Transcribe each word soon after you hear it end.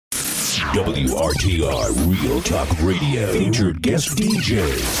WRTR Real Talk Radio. Featured guest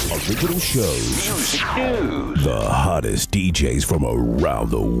DJs. Original shows. Music news. The hottest DJs from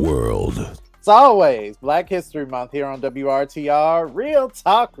around the world. It's always Black History Month here on WRTR Real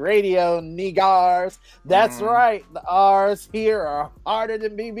Talk Radio, niggars. That's right. The R's here are harder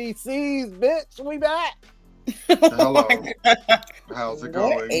than BBC's, bitch. We back. Hello. How's it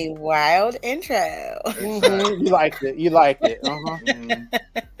going? What a wild intro. You liked it. You liked it.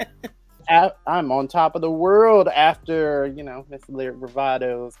 I'm on top of the world after, Miss Lyric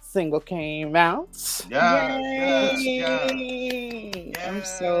Bravado's single came out. Yay. I'm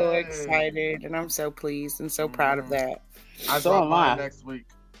so excited and I'm so pleased and so proud of that. I drop mine next week.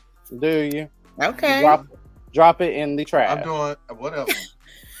 Do you? Okay. Drop it in the trash. I'm doing whatever.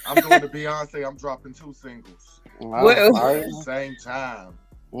 I'm doing the Beyonce. I'm dropping 2 singles. Right. Same time.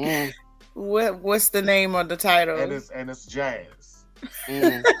 What's the name of the title? And it's jazz.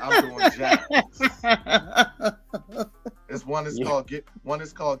 I'm doing jazz. One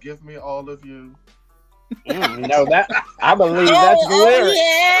is called "Give Me All of You." No, that I believe that's lyrics.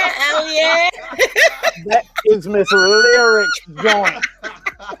 Oh yeah. That is Miss Lyrics joint.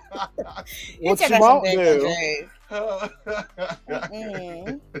 What you won't do?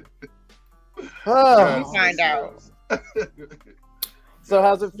 Find out. So,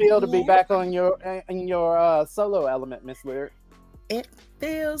 how's it feel to be back on your solo element, Miss Lyric? It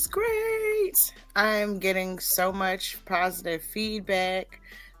feels great. I'm getting so much positive feedback.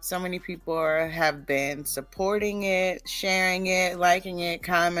 So many people have been supporting it, sharing it, liking it,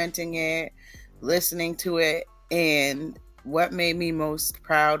 commenting it, listening to it. And what made me most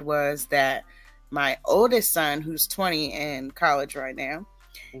proud was that my oldest son, who's 20 in college right now,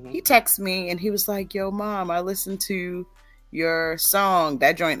 he texted me and he was like, "Yo, Mom, I listened to your song.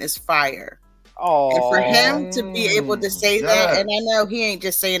 That joint is fire." Oh, and for him to be able to say that, and I know he ain't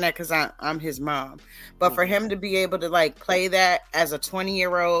just saying that because I'm his mom, but for him to be able to play that as a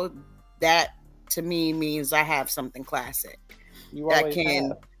 20-year-old, that to me means I have something classic that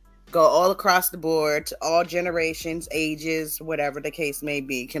can go all across the board to all generations, ages, whatever the case may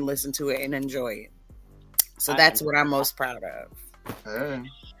be, can listen to it and enjoy it. So that's what I'm most proud of. Hey.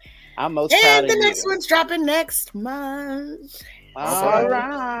 I'm most proud of you. And the next one's dropping next month. All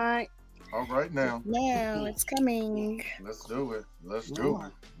right. All right now. Now it's coming. Let's do it.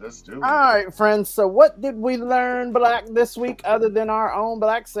 All right, friends. So what did we learn Black this week other than our own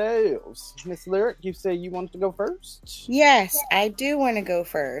Black selves? Miss Lyric, you said you wanted to go first? Yes, I do want to go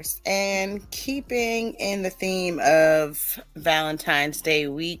first. And keeping in the theme of Valentine's Day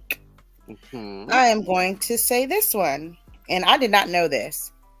week, I am going to say this one. And I did not know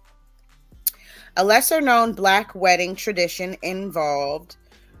this. A lesser known Black wedding tradition involved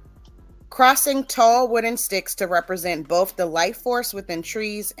crossing tall wooden sticks to represent both the life force within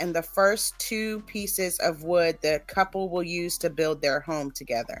trees and the first 2 pieces of wood the couple will use to build their home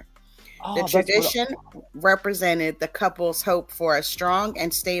together. The tradition represented the couple's hope for a strong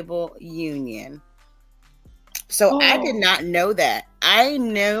and stable union. So I did not know that. I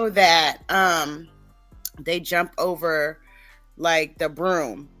know that they jump over the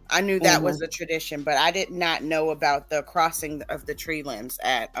broom. I knew that was the tradition, but I did not know about the crossing of the tree limbs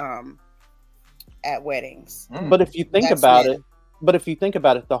at weddings. But if you think about it,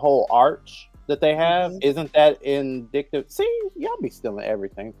 the whole arch that they have, isn't that indicative? See, y'all be stealing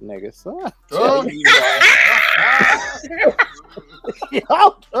everything from niggas. Okay.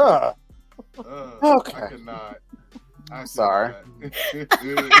 I cannot. I'm sorry.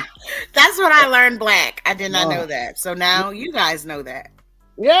 That's what I learned Black. I did not know that. So now you guys know that.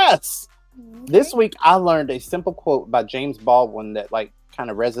 Yes. This week I learned a simple quote by James Baldwin that kind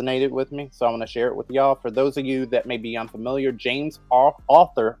of resonated with me, so I want to share it with y'all. For those of you that may be unfamiliar, James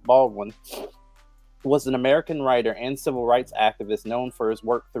Arthur Baldwin was an American writer and civil rights activist known for his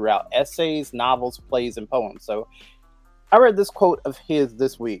work throughout essays, novels, plays, and poems. So I read this quote of his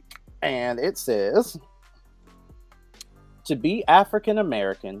this week, and it says, "To be African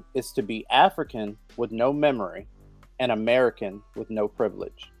American is to be African with no memory and American with no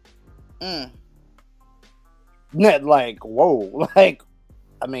privilege." Not whoa,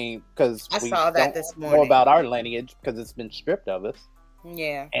 because I saw that this morning. Know about our lineage because it's been stripped of us.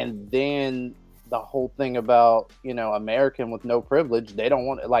 Yeah. And then the whole thing about, American with no privilege, they don't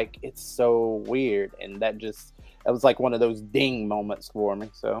want it. It's so weird. And that was one of those ding moments for me.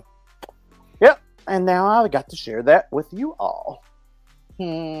 So, yep. And now I got to share that with you all.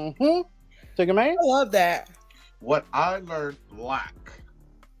 Take a man. I love that. What I learned Black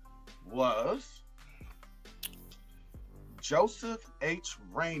was Joseph H.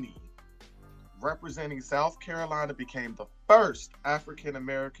 Rainey, representing South Carolina, became the first African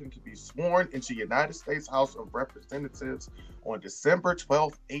American to be sworn into United States House of Representatives on December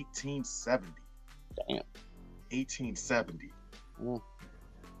 12th, 1870. Damn. 1870. Mm.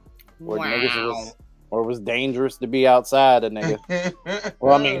 Wow. Or it was dangerous to be outside, a nigga.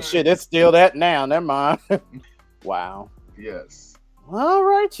 Well, I mean, shit, it's still that now. Never mind. Wow. Yes. All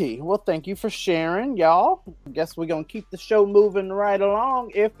righty. Well, thank you for sharing, y'all. Guess we're going to keep the show moving right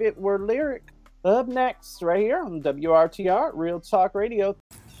along. If it were lyric. Up next, right here on WRTR, Real Talk Radio.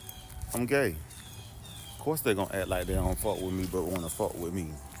 I'm gay. Of course they're gonna act like they don't fuck with me, but wanna fuck with me.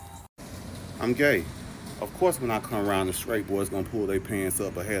 I'm gay. Of course when I come around, the straight boys gonna pull their pants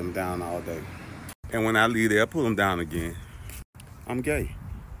up or have them down all day. And when I leave, they'll pull them down again. I'm gay.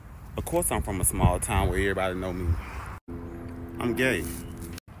 Of course I'm from a small town where everybody know me. I'm gay.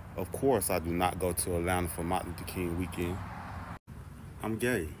 Of course I do not go to Atlanta for Martin Luther King weekend. I'm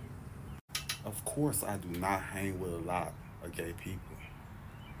gay. Of course I do not hang with a lot of gay people.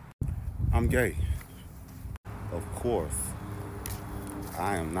 I'm gay. Of course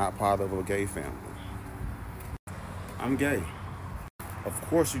I am not part of a gay family. I'm gay. Of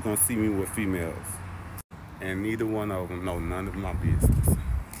course you're gonna see me with females, and neither one of them know none of my business.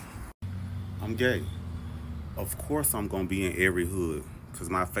 I'm gay. Of course I'm gonna be in every hood, cause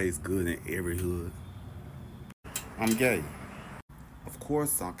my face good in every hood. I'm gay. Of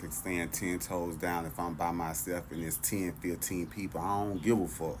course I can stand 10 toes down if I'm by myself and there's 10, 15 people. I don't give a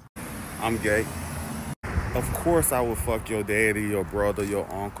fuck. I'm gay. Of course I will fuck your daddy, your brother,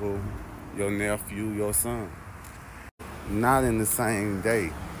 your uncle, your nephew, your son. Not in the same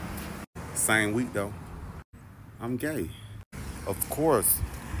day. Same week though. I'm gay. Of course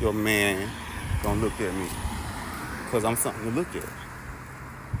your man gonna look at me, cause I'm something to look at.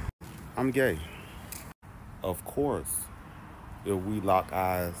 I'm gay. Of course, if we lock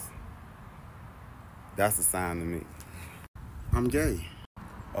eyes, that's a sign to me. I'm gay.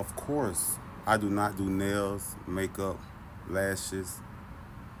 Of course, I do not do nails, makeup, lashes,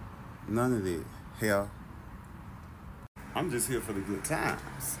 none of that. Hair. I'm just here for the good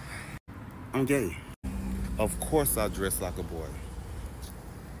times. I'm gay. Of course I dress like a boy.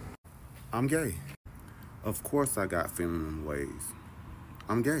 I'm gay. Of course I got feminine ways.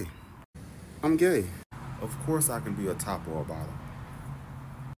 I'm gay. I'm gay. Of course I can be a top or a bottom.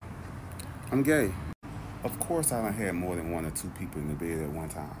 I'm gay. Of course I done had more than 1 or 2 people in the bed at one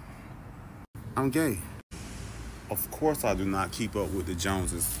time. I'm gay. Of course I do not keep up with the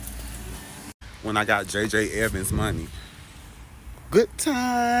Joneses when I got J.J. Evans money. Good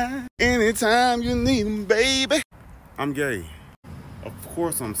time, anytime you need 'em, baby. I'm gay. Of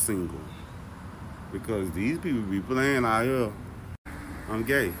course I'm single, because these people be playing out here. I'm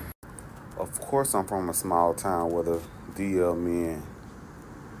gay. Of course I'm from a small town where the DL men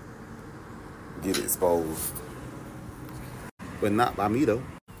get exposed. But not by me though,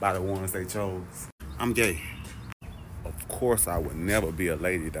 by the ones they chose. I'm gay. Of course I would never be a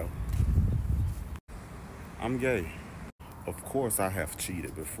lady though. I'm gay. Of course I have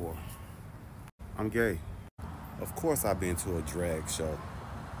cheated before. I'm gay. Of course I've been to a drag show.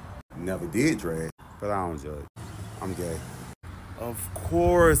 Never did drag, but I don't judge. I'm gay. Of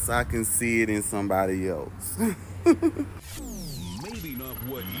course I can see it in somebody else. Maybe not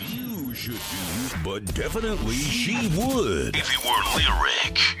what you should do, but definitely she would if it were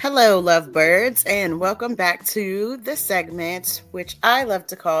lyric. Hello, lovebirds, and welcome back to the segment, which I love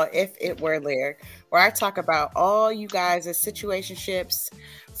to call If It Were Lyric, where I talk about all you guys' situationships,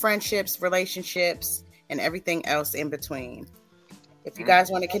 friendships, relationships, and everything else in between. If you guys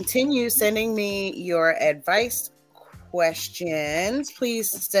want to continue sending me your advice questions,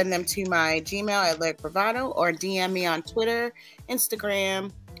 please send them to my Gmail at Lyric Bravado, or DM me on Twitter, Instagram,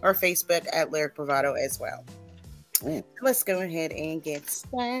 or Facebook at Lyric Bravado as well. Let's go ahead and get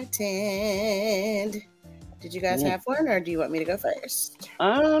started. Did you guys have one, or do you want me to go first?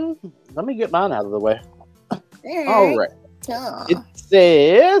 Let me get mine out of the way. All right. It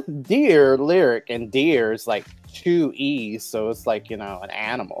says dear lyric, and deer is like 2 E's, so it's like, you know, an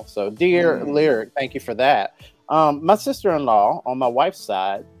animal. So dear lyric, thank you for that. My sister-in-law on my wife's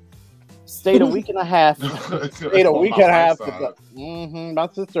side stayed a week and a half. My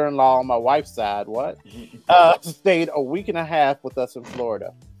sister-in-law on my wife's side, stayed a week and a half with us in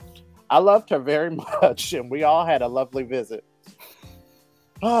Florida. I loved her very much, and we all had a lovely visit.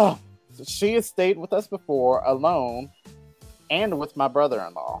 She has stayed with us before, alone, and with my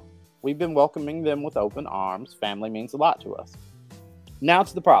brother-in-law. We've been welcoming them with open arms. Family means a lot to us. Now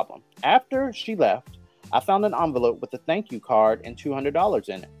to the problem. After she left, I found an envelope with a thank you card and $200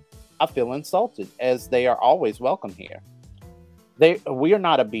 in it. I feel insulted, as they are always welcome here. We are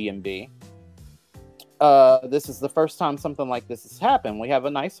not a B&B. This is the first time something like this has happened. We have a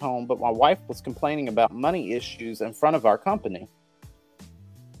nice home, but my wife was complaining about money issues in front of our company.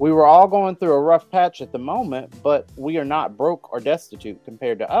 We were all going through a rough patch at the moment, but we are not broke or destitute.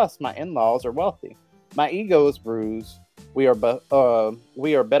 Compared to us, my in-laws are wealthy. My ego is bruised. We are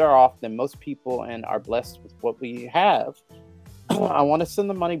better off than most people and are blessed with what we have. I want to send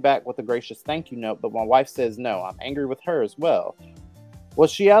the money back with a gracious thank you note, but my wife says no. I'm angry with her as well. Was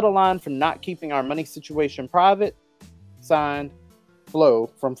she out of line for not keeping our money situation private? Signed, Flo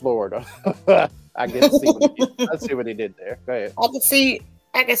from Florida. I get to see what he did. Let's see what he did there. Go ahead.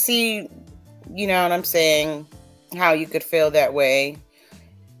 I can see, you know what I'm saying, how you could feel that way.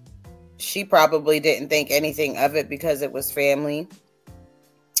 She probably didn't think anything of it because it was family.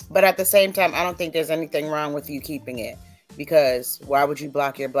 But at the same time, I don't think there's anything wrong with you keeping it, because why would you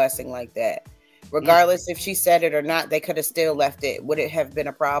block your blessing like that? Regardless if she said it or not, they could have still left it. Would it have been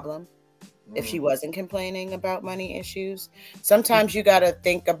a problem if she wasn't complaining about money issues? Sometimes you got to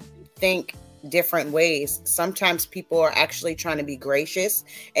think different ways. Sometimes people are actually trying to be gracious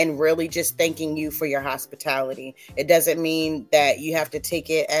and really just thanking you for your hospitality. It doesn't mean that you have to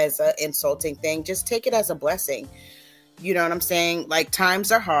take it as an insulting thing. Just take it as a blessing. You know what I'm saying? Like,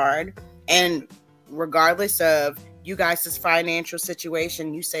 times are hard, and regardless of you guys' financial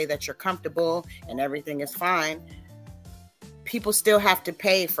situation, you say that you're comfortable and everything is fine. People still have to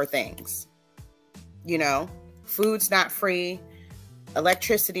pay for things. You know, food's not free.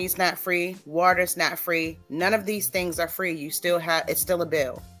 Electricity's not free. Water's not free. None of these things are free. It's still a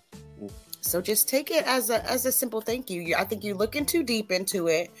bill. So just take it as a simple thank you. I think you're looking too deep into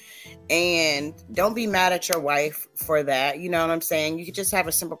it, and don't be mad at your wife for that. You know what I'm saying? You could just have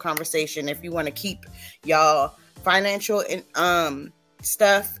a simple conversation. If you want to keep y'all financial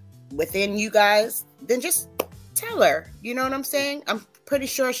stuff within you guys, then just tell her. You know what I'm saying? I'm pretty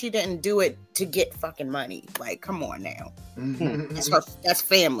sure she didn't do it to get fucking money. Like, come on now. That's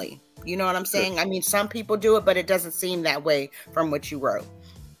family. You know what I'm saying? I mean, some people do it, but it doesn't seem that way from what you wrote.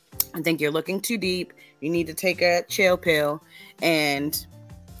 I think you're looking too deep. You need to take a chill pill and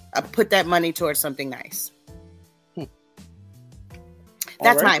put that money towards something nice.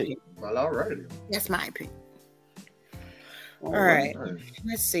 That's my opinion. Well, all right. That's my opinion. All right.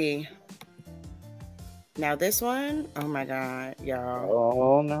 Let's see. Now this one, oh my God, y'all.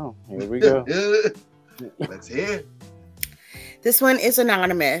 Oh no, here we go. Let's hear it. This one is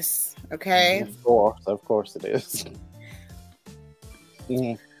anonymous, okay? Of course it is.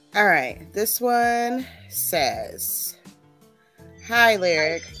 All right, this one says, "Hi,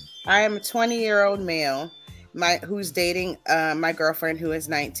 Lyric. I am a 20-year-old male who's dating my girlfriend who is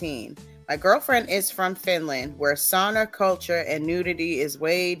 19. My girlfriend is from Finland, where sauna culture and nudity is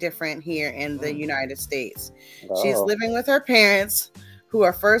way different here in the United States. Oh. She's living with her parents, who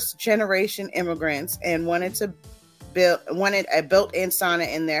are first-generation immigrants, and wanted a built-in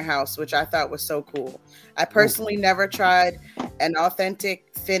sauna in their house, which I thought was so cool. I personally never tried an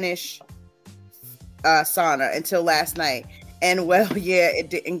authentic Finnish sauna until last night. And well, yeah,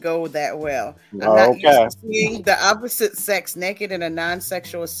 it didn't go that well. I'm not used to seeing the opposite sex naked in a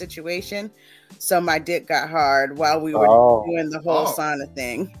non-sexual situation, so my dick got hard while we were doing the whole sauna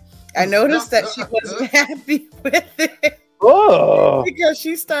thing. I noticed that she wasn't happy with it because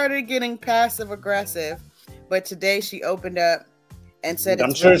she started getting passive aggressive. But today she opened up and said,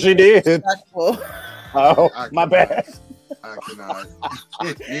 "I'm sure she did." Oh, my bad. I cannot.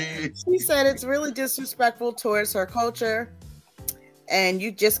 She said it's really disrespectful towards her culture, and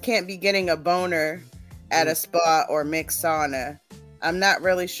you just can't be getting a boner at a spa or mixed sauna. I'm not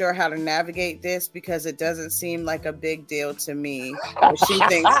really sure how to navigate this because it doesn't seem like a big deal to me, but she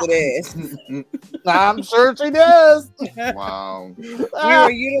thinks it is. I'm sure she does. Wow. We were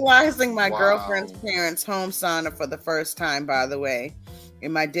utilizing my girlfriend's parents' home sauna for the first time, by the way.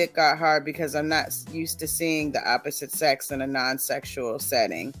 And my dick got hard because I'm not used to seeing the opposite sex in a non-sexual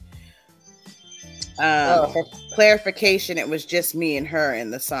setting. For clarification, it was just me and her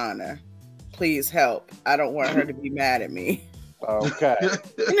in the sauna. Please help. I don't want her to be mad at me. Okay.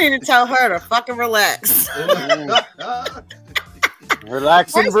 You need to tell her to fucking relax.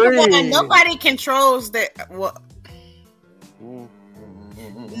 Relax and breathe. Nobody controls their...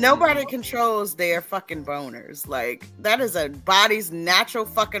 Nobody controls their fucking boners. Like, that is a body's natural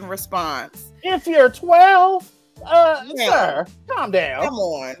fucking response. If you're 12, sir, calm down. Come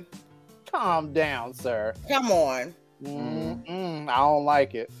on. Calm down, sir. Come on. I don't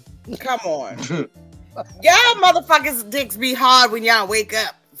like it. Come on. Y'all motherfuckers' dicks be hard when y'all wake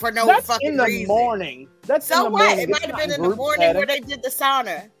up for no fucking reason. That's in the morning. That's so in the what? Morning. It might have been in the morning where they did the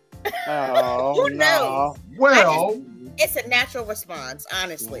sauna. Oh, who knows? Well, it's a natural response,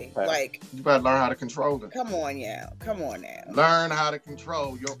 honestly. Okay. Like, You better learn how to control it. come on now. Learn how to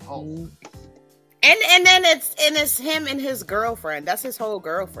control your pulse. And then it's him and his girlfriend. That's his whole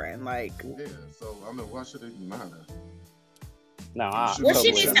girlfriend. Like, Yeah, so I mean, why should it even matter? No, what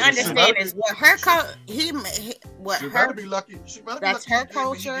she needs to understand is what her She better be lucky. She better that's be lucky her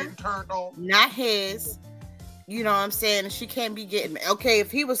culture, turned on. not his. You know what I'm saying? She can't be getting okay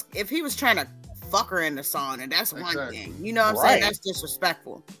if he was trying to fuck her in the sauna, that's one thing. You know what I'm saying? That's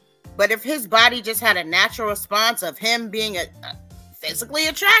disrespectful. But if his body just had a natural response of him being physically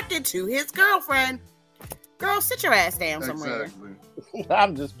attracted to his girlfriend, girl, sit your ass down somewhere. Exactly.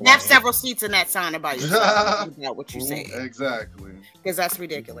 I'm just playing. Have several seats in that sauna by yourself. About what you say. Exactly. Because that's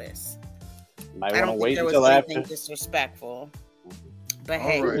ridiculous. Might I want don't to wait think there until was after. anything disrespectful. But All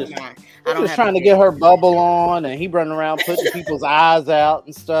hey, right. come on. I'm just trying to get her bubble on, and he running around putting people's eyes out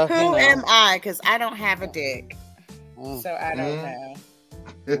and stuff. Who am I? Because I don't have a dick. Mm. So I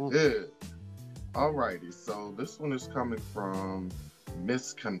don't know. All righty. So this one is coming from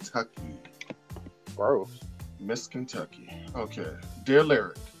Miss Kentucky. Gross. Miss Kentucky. Okay. Dear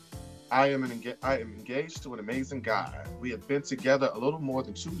Lyric, I am engaged to an amazing guy. We have been together a little more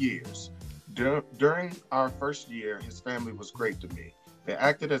than 2 years. During our first year, his family was great to me. They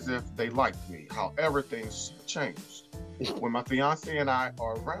acted as if they liked me. However, things changed. When my fiance and I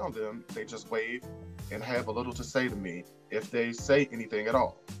are around them, they just wave and have a little to say to me, if they say anything at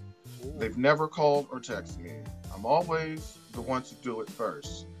all. They've never called or texted me. I'm always the one to do it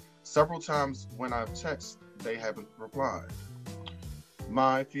first. Several times when I've texted, they haven't replied.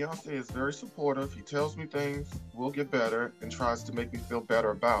 My fiance is very supportive. He tells me things will get better and tries to make me feel better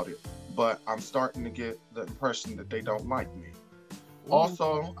about it. But I'm starting to get the impression that they don't like me.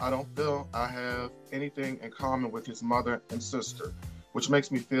 Also, I don't feel I have anything in common with his mother and sister, which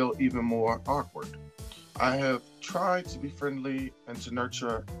makes me feel even more awkward. I have tried to be friendly and to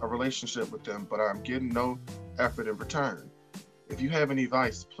nurture a relationship with them, but I'm getting no effort in return. If you have any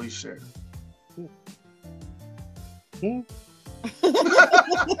advice, please share.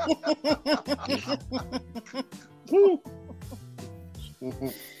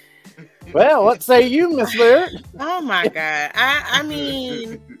 Well, what say you, Miss Lyric? Oh my God. I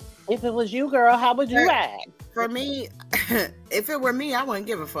mean, If it was you, girl, how would you act? for me, if it were me, I wouldn't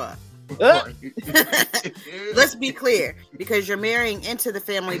give a fuck. Right. Let's be clear, because you're marrying into the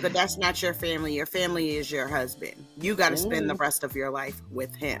family, but that's not your family. Your family is your husband. You got to spend the rest of your life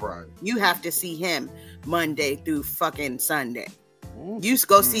with him. Right. You have to see him Monday through fucking Sunday. You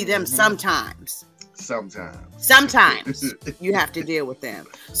go see them sometimes. Sometimes you have to deal with them.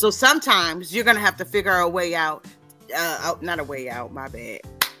 So sometimes you're going to have to figure a way out. Not a way out, my bad.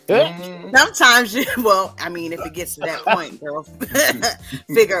 Sometimes if it gets to that point, girl,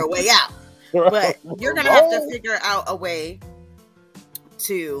 figure a way out. But you're gonna have to figure out a way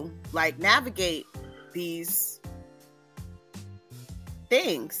to like navigate these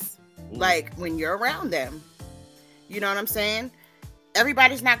things, like when you're around them. You know what I'm saying?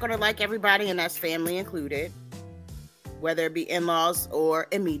 Everybody's not gonna like everybody, and that's family included, whether it be in-laws or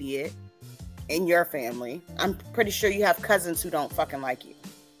immediate in your family. I'm pretty sure you have cousins who don't fucking like you.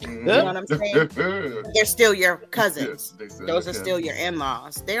 You know what I'm saying? They're still your cousins. Yes, those are still your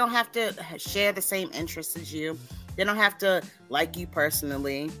in-laws. They don't have to share the same interests as you. They don't have to like you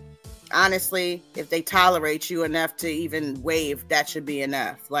personally. Honestly, if they tolerate you enough to even wave, that should be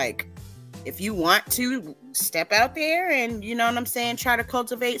enough. Like, if you want to step out there and, you know what I'm saying, try to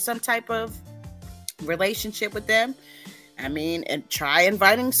cultivate some type of relationship with them, I mean, and try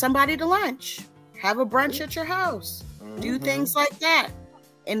inviting somebody to lunch. Have a brunch at your house. Do things like that.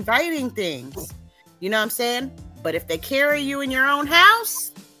 Inviting things, you know what I'm saying? But if they carry you in your own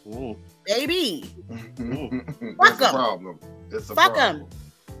house, baby, fuck them. Fuck them.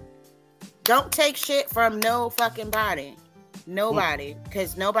 Don't take shit from no fucking body. Nobody.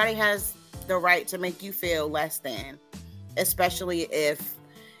 Because nobody has the right to make you feel less than. Especially if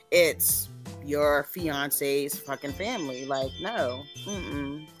it's your fiance's fucking family. Like, no.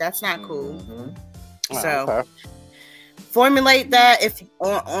 That's not cool. So... formulate that if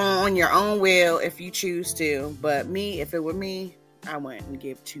on your own will if you choose to. But me, if it were me, I wouldn't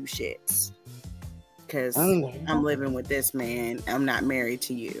give two shits. Because I'm living with this man. I'm not married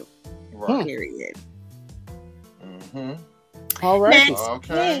to you. Right. Period. All right.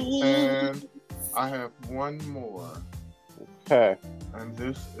 Okay. And I have one more. Okay. And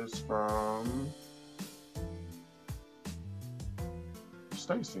this is from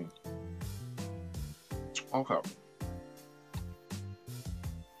Stacy. Okay.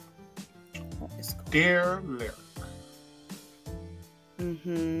 Dear Lyric.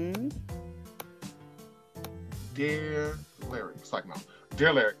 Dear Larry, it's like no.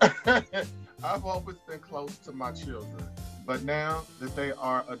 Dear Larry, I've always been close to my children, but now that they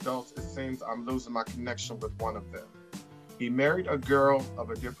are adults, it seems I'm losing my connection with one of them. He married a girl of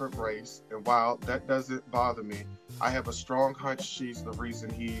a different race, and while that doesn't bother me, I have a strong hunch she's the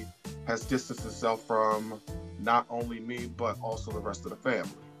reason he has distanced himself from not only me, but also the rest of the family.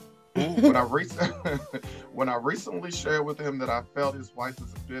 When I recently shared with him that I felt his wife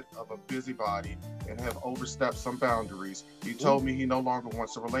was a bit of a busybody and have overstepped some boundaries, he told me he no longer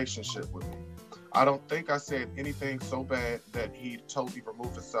wants a relationship with me. I don't think I said anything so bad that he totally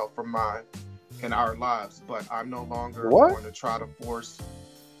removed himself from mine in our lives, but I'm no longer going to try to force.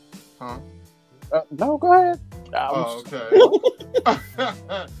 No, go ahead. Okay.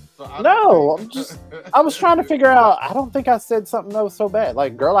 So I was trying to figure out. I don't think I said something that was so bad.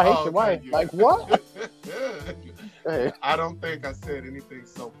 Like, girl, I hate your wife. Yeah. Like, what? I don't think I said anything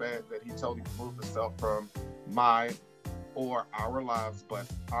so bad that he totally removed himself from my or our lives, but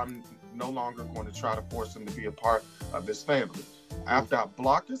I'm no longer going to try to force him to be a part of this family. After I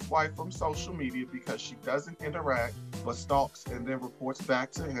blocked his wife from social media because she doesn't interact but stalks and then reports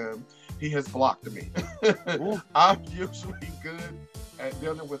back to him, he has blocked me. I'm usually good at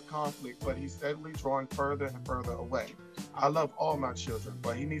dealing with conflict, but he's steadily drawing further and further away. I love all my children,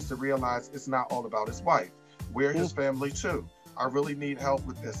 but he needs to realize it's not all about his wife. We're his family too. I really need help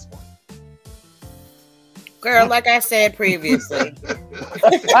with this one. Girl, like I said previously.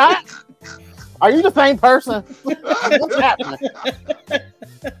 Are you the same person? What's happening?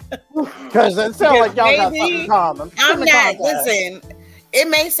 Because it sounds like y'all got something in common. Listen, it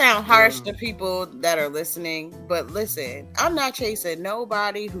may sound harsh to people that are listening, but listen, I'm not chasing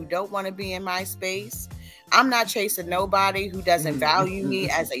nobody who don't want to be in my space. I'm not chasing nobody who doesn't value me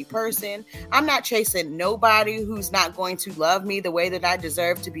as a person. I'm not chasing nobody who's not going to love me the way that I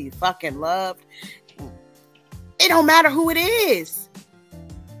deserve to be fucking loved. It don't matter who it is.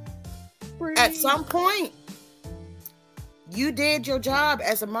 At some point, you did your job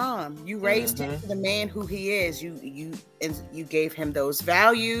as a mom. You raised him to the man who he is. You gave him those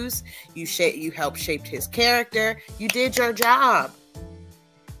values. You helped shape his character. You did your job.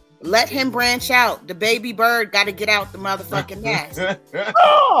 Let him branch out. The baby bird got to get out the motherfucking nest.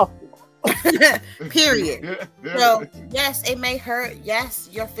 Period. So, yes, it may hurt. Yes,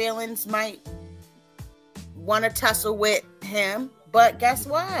 your feelings might want to tussle with him. But guess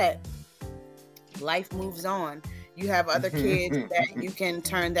what? Life moves on. You have other kids that you can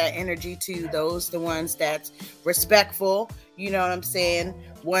turn that energy to. The ones that's respectful, you know what I'm saying?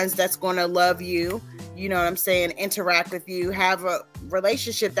 Ones that's going to love you, you know what I'm saying? Interact with you, have a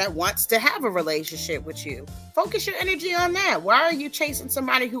relationship that wants to have a relationship with you. Focus your energy on that. Why are you chasing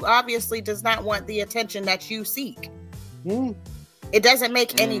somebody who obviously does not want the attention that you seek? It doesn't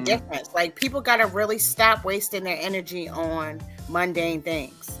make any difference. Like, people got to really stop wasting their energy on mundane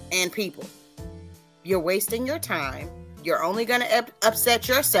things and people. You're wasting your time. You're only going to upset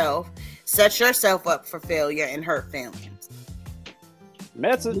yourself, set yourself up for failure and hurt feelings.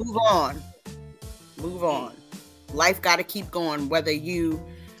 Message. Move on. Life got to keep going, whether you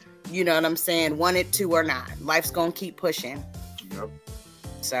know what I'm saying, want it to or not. Life's going to keep pushing. Yep.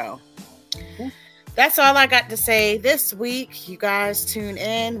 So that's all I got to say this week. You guys tune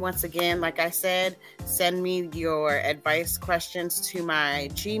in. Once again, like I said, send me your advice questions to my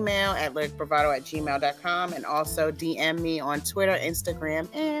Gmail at lyricbravado@gmail.com, and also DM me on Twitter,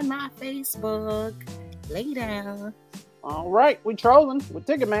 Instagram, and my Facebook. Later. All right, we trolling with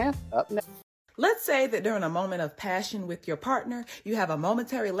Ticket Man. Up next. Let's say that during a moment of passion with your partner, you have a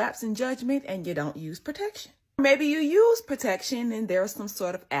momentary lapse in judgment and you don't use protection. Maybe you use protection and there's some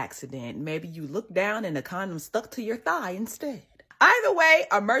sort of accident. Maybe you look down and the condom stuck to your thigh instead. Either way,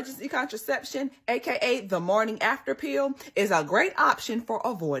 emergency contraception, aka the morning after pill, is a great option for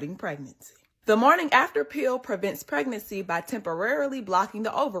avoiding pregnancy. The morning after pill prevents pregnancy by temporarily blocking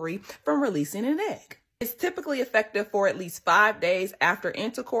the ovary from releasing an egg. It's typically effective for at least 5 days after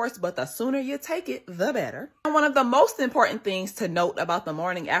intercourse, but the sooner you take it, the better. And one of the most important things to note about the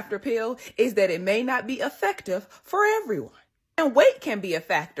morning after pill is that it may not be effective for everyone. And weight can be a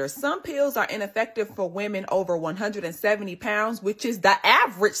factor. Some pills are ineffective for women over 170 pounds, which is the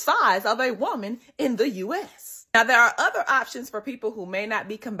average size of a woman in the U.S. Now, there are other options for people who may not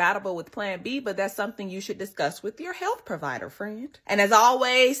be compatible with Plan B, but that's something you should discuss with your health provider, friend. And as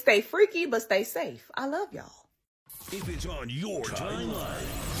always, stay freaky, but stay safe. I love y'all. If it's on your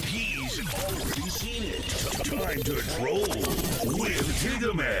timeline, he's already seen it. Time to troll with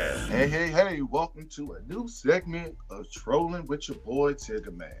Tigger Man. Hey, welcome to a new segment of Trolling with your boy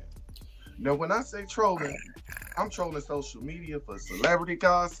Tigger Man. Now, when I say trolling, I'm trolling social media for celebrity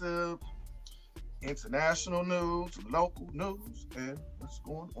gossip, international news, local news, and what's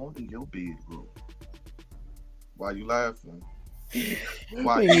going on in your bedroom. Why you laughing?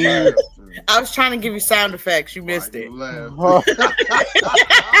 Why you laughing? I was trying to give you sound effects. You missed it.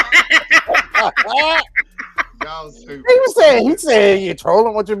 Y'all stupid. He said, you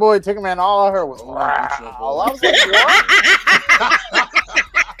trolling with your boy Ticker Man. All I heard was, wow. I was like,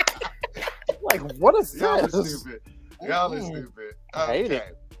 what? Like, what is Y'all this? are stupid. Y'all are stupid. I hate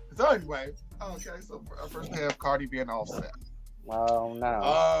it. So anyway, so first half Cardi being offset. Oh no.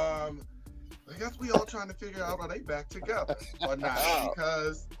 I guess we all trying to figure out, are they back together or not?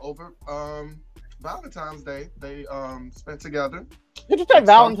 Because over Valentine's Day they spent together. Did you say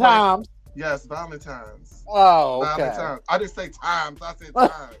Valentine's? Yes, Valentine's. Oh, okay. Valentine's. I didn't say times. I said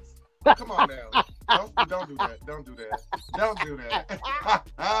times. Come on now. Don't do that. Don't do that. Don't do that.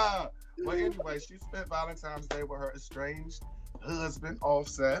 But anyway, she spent Valentine's Day with her estranged husband,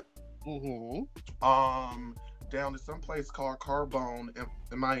 Offset. Mm-hmm. Down to some place called Carbone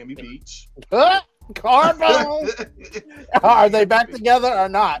in Miami Beach. Carbone? Are they back together or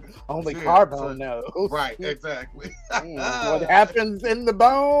not? Only Carbone knows. Right, exactly. What happens in the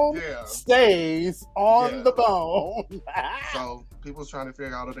bone stays on the bone. So people's trying to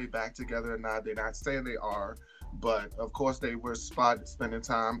figure out, are they back together or not? They're not saying they are, but of course they were spotted spending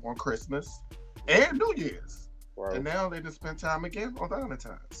time on Christmas and New Year's. Right. And now they just spend time again on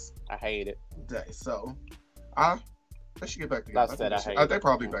Valentine's. I hate it. Day. So they should get back together. They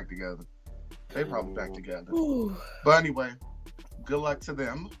probably back together. They probably back together. But anyway, good luck to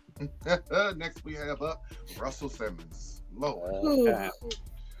them. Next we have up Russell Simmons. Lord.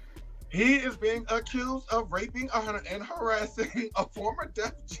 He is being accused of raping and harassing a former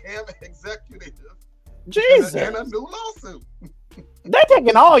Def Jam executive. Jesus. In a new lawsuit. They're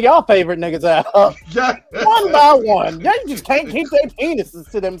taking all y'all favorite niggas out. One by one. They just can't keep their penises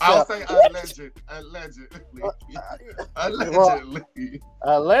to themselves. I'll say allegedly.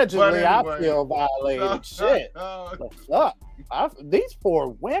 Allegedly, anyway, I feel violated. Shit. Fuck. These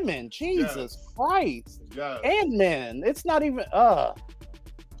poor women. Jesus Christ. Yes. And men. It's not even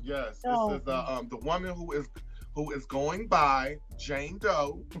Yes. This is the woman who is going by Jane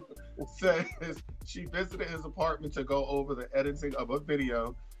Doe. Says she visited his apartment to go over the editing of a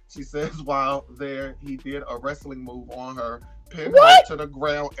video. She says while there, he did a wrestling move on her, pinned her to the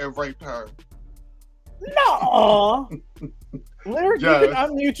ground, and raped her. No. Lyric, you can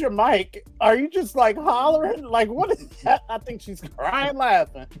unmute your mic. Are you just like hollering? Like, what is that? I think she's crying,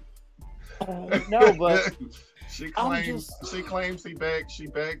 laughing. No, but she claims she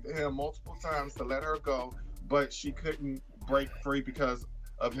begged him multiple times to let her go, but she couldn't break free because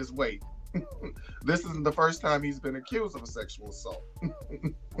of his weight. This isn't the first time he's been accused of a sexual assault.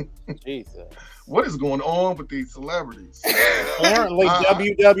 Jesus. What is going on with these celebrities? Apparently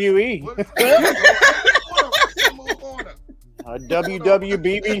WWE.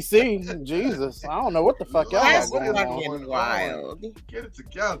 WWBBC. Jesus. I don't know what the fuck y'all got going on. Wild. Get it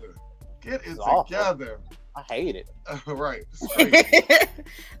together. Get it together. I hate it. Right.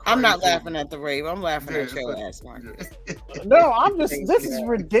 I'm not laughing at the rape. I'm laughing at your ass, Marcus. No, I'm just. This is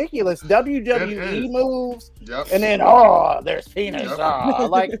ridiculous. WWE moves, and then there's penis.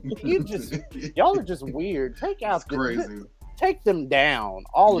 Like y'all are just weird. Take them down.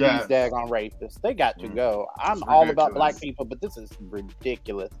 All of these daggone rapists. They got to go. I'm all about black people, but this is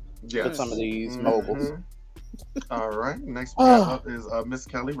ridiculous for some of these moguls. All right. Next we have up is Miss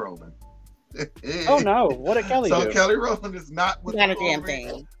Kelly Rowland. Oh no! What did Kelly do? So Kelly Rowland is not with the damn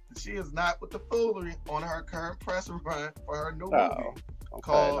thing. She is not with the foolery on her current press run for her new movie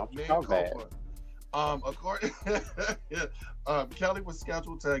called Men Copa. According, Kelly was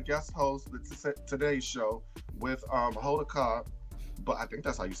scheduled to guest host the Today Show with Hoda Kotb, but I think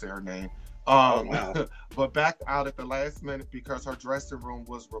that's how you say her name. But backed out at the last minute because her dressing room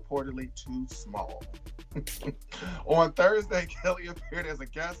was reportedly too small. On Thursday, Kelly appeared as a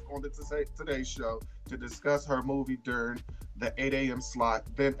guest on the Today Show to discuss her movie during the 8 a.m. slot.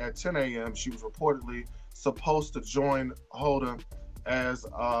 Then at 10 a.m., she was reportedly supposed to join Hoda as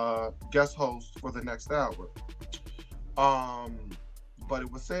a guest host for the next hour. But it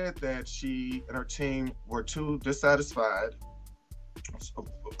was said that she and her team were too dissatisfied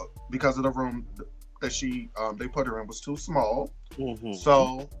because of the room that they put her in was too small. Mm-hmm.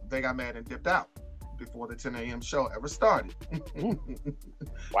 So they got mad and dipped out before the 10 a.m. show ever started.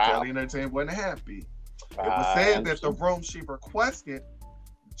 Wow. Kelly and her team wasn't happy. It was said that the room she requested,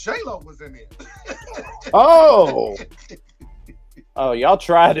 J-Lo was in it. Oh, y'all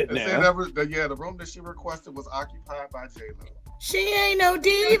tried it now. The room that she requested was occupied by J-Lo. She ain't no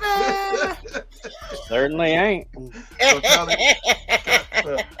diva. Certainly ain't.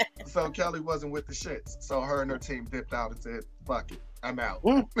 So so Kelly wasn't with the shits. So her and her team dipped out and said, "Fuck it, I'm out.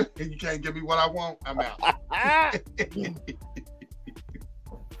 You can't give me what I want. I'm out."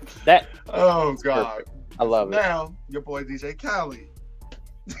 That. Oh God, perfect. I love it. Now your boy DJ Khaled.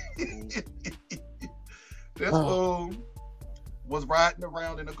 This fool was riding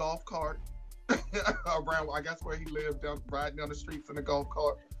around in a golf cart around, I guess, where he lived, riding down the streets in a golf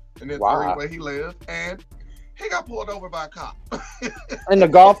cart in the area where he lived, and he got pulled over by a cop. In the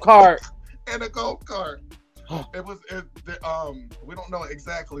golf cart. In a golf cart. We don't know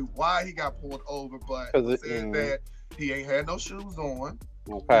exactly why he got pulled over, but it said that he ain't had no shoes on.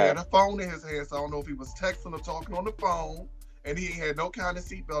 Okay. He had a phone in his hand, so I don't know if he was texting or talking on the phone, and he ain't had no kind of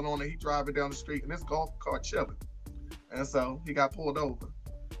seatbelt on, and he driving down the street in this golf cart chilling. And so he got pulled over.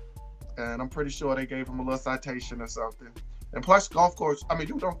 And I'm pretty sure they gave him a little citation or something. And plus, golf course, I mean,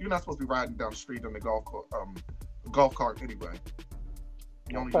 you're not supposed to be riding down the street in the golf cart anyway.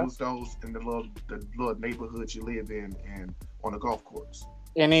 You only use those in the little neighborhoods you live in and on the golf course.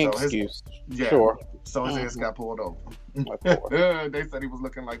 Any excuse. Sure. So his ass got pulled over. They said he was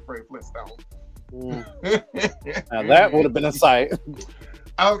looking like Fred Flintstone. Now that would have been a sight.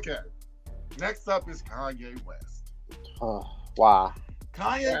 Okay. Next up is Kanye West. Wow.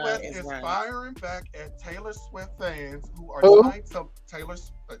 Kanye West is firing back at Taylor Swift fans who are trying to Taylor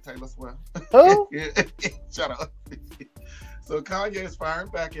Swift. Who? Shut up. So Kanye is firing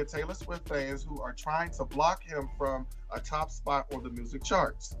back at Taylor Swift fans who are trying to block him from a top spot on the music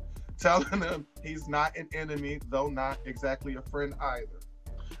charts, telling him he's not an enemy, though not exactly a friend either.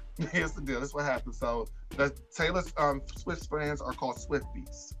 Here's the deal. This is what happened. So the Taylor Swift fans are called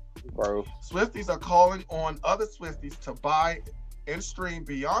Swifties. Bro. Swifties are calling on other Swifties to buy and stream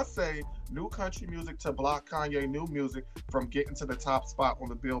Beyonce new country music to block Kanye new music from getting to the top spot on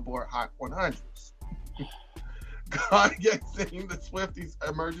the Billboard Hot 100s. Kanye seen the Swifties'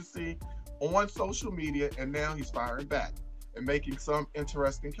 emergency on social media, and now he's firing back and making some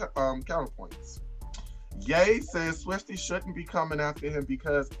interesting counterpoints. Ye says Swifties shouldn't be coming after him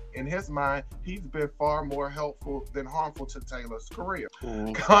because, in his mind, he's been far more helpful than harmful to Taylor's career.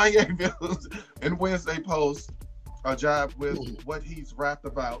 Kanye views in Wednesday post a jibe with what he's rapped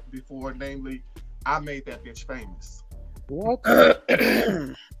about before, namely, "I made that bitch famous." What?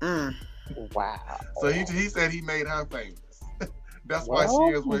 Wow. So he said he made her famous. That's why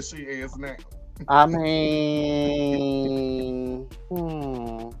she is where she is now. I mean,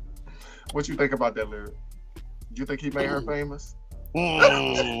 What you think about that lyric? You think he made her famous?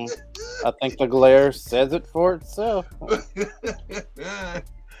 I think the glare says it for itself.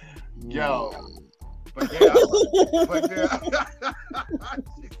 Yo. But yeah. But yeah.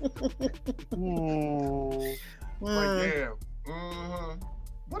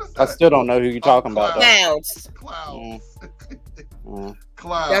 What is that? I still don't know who you're talking about. Clouds. Clouds.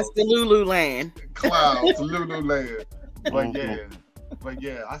 That's the Lululand. Clouds. Lululand. But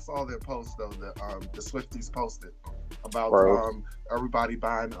yeah, I saw that post though that the Swifties posted about everybody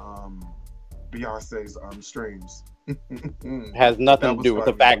buying Beyonce's streams. Has nothing to do with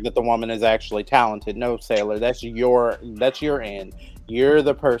the fact that the woman is actually talented. No, Sailor, that's your end. You're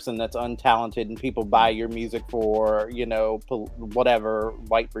the person that's untalented, and people buy your music for whatever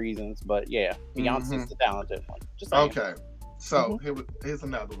white reasons. But yeah, Beyonce's the talented one. Just okay. So here's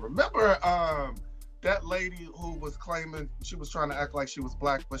another. Remember that lady who was claiming she was trying to act like she was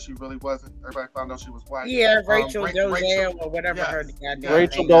black, but she really wasn't. Everybody found out she was white. Yeah, Rachel Dolezal or whatever her goddamn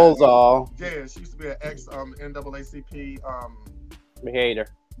Rachel Dolezal. Yeah, she used to be an ex NAACP hater.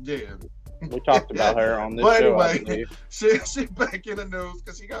 Yeah. We talked about her on this show. But anyway, she back in the news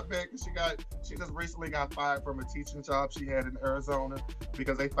because she got back and she just recently got fired from a teaching job she had in Arizona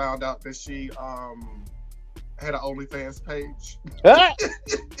because they found out that she had an OnlyFans page.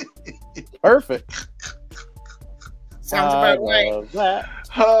 Perfect. Sounds about right.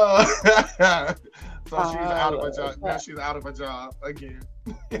 So she's out of a job. Now she's out of a job again.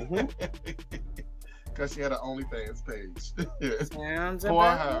 Because she had an OnlyFans page. Sounds for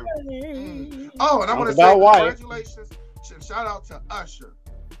about her. right. Oh, and I want to say congratulations and shout out to Usher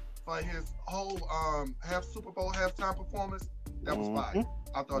for his whole Super Bowl halftime performance. That was fire.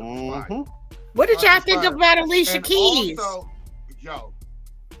 I thought it was fire. What did y'all think about Alicia Keys? Also,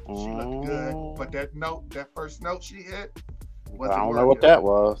 she looked good, but that first note she hit wasn't I don't working. know what that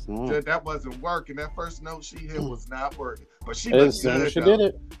was. That wasn't working. That first note she hit was not working. But she looked good. She did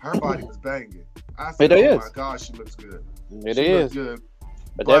it. Her body was banging. I said, my God, she looks good. She is good.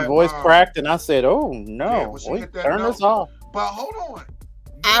 But that voice cracked, and I said, "Oh no, turn this off." But hold on,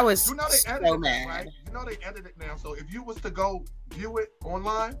 I was they so mad. Right? They edit it now. So if you was to go view it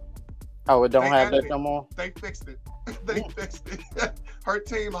online, it don't have that no more. They fixed it. They fixed it. her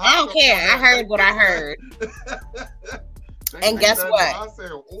team. I don't care. I heard what I heard. And guess what?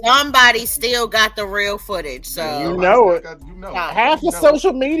 Somebody still got the real footage. So you know it. Half the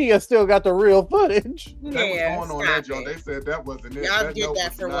social media still got the real footage. That was going on that, Joe. They said that wasn't it. Y'all did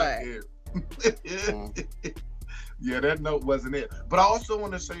that for what? Yeah, that note wasn't it. But I also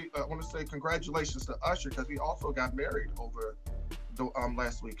want to say congratulations to Usher, because he also got married over the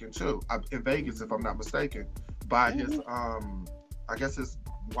last weekend too, in Vegas, if I'm not mistaken, by his I guess his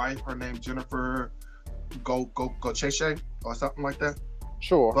wife. Her name Jennifer Gocheche or something like that.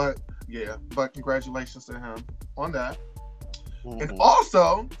 Sure. But congratulations to him on that. And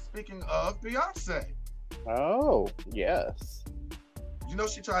also, speaking of Beyonce. Oh, yes. You know,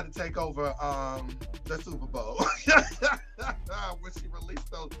 she tried to take over the Super Bowl when she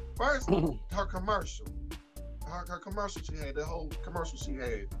released those. First, her commercial. Her commercial she had, the whole commercial she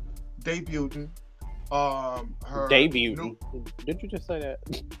had, debuting. Her debuting. Did you just say that?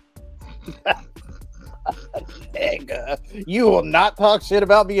 Nigga, you will not talk shit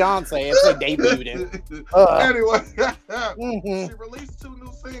about Beyonce and say debuting. Anyway, she released two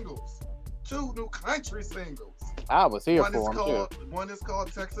new country singles. I was here for them too. One is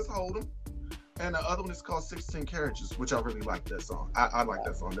called Texas Hold'em, and the other one is called 16 Carriages, which I really like that song. I like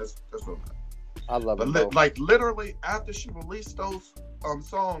that song. That's real good. I love it. Like literally after she released those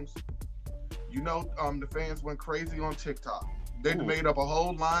songs, you know, the fans went crazy on TikTok. They made up a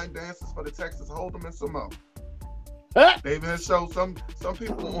whole line dances for the Texas Hold'em and some more. They even showed some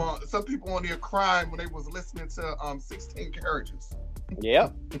people on there crying when they was listening to 16 Carriages.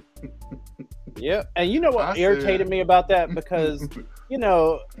 Yep. Yep. And you know what irritated me about that? Because, you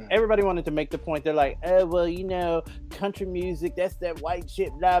know, everybody wanted to make the point. They're like, oh, well, you know, country music, that's that white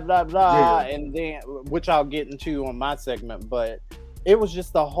shit, blah, blah, blah. Yeah. And then, which I'll get into on my segment, but it was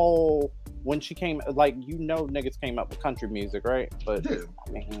just the whole, when she came, like, you know, niggas came up with country music, right? But yeah.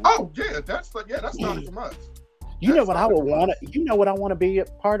 That's not from us. You know what I would want to, you know what I want to be a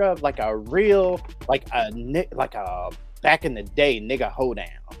part of? Like a real, like a back in the day nigga hoedown.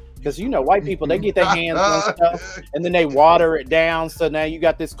 Because, you know, white people, they get their hands on stuff and then they water it down. So now you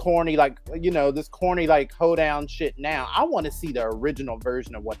got this corny, like, you know, this corny, like, hoedown shit now. I want to see the original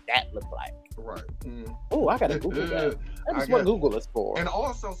version of what that looked like. Right. Oh, I got to Google that. That's what Google is for. And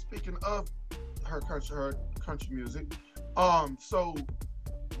also, speaking of her country music, so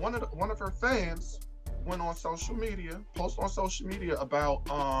one of her fans went on social media, posted on social media about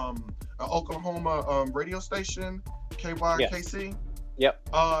an Oklahoma radio station, KYKC. Yes. Yep.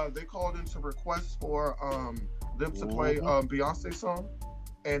 They called in to request for them to play Beyonce song,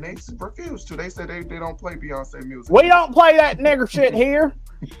 and they refused to. They said they don't play Beyonce music. We don't play that nigger shit here.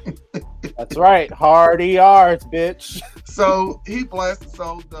 That's right, hard ERs, bitch. So he blasted.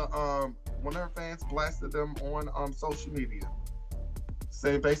 So the one of her fans blasted them on social media,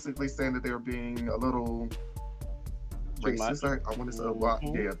 basically saying that they were being a little racist. I want to say,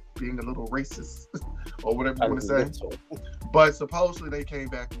 being a little racist or whatever you want to say. But supposedly they came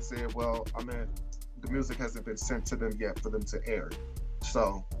back and said, well, I mean, the music hasn't been sent to them yet for them to air it.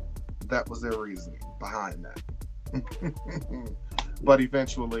 So that was their reasoning behind that. But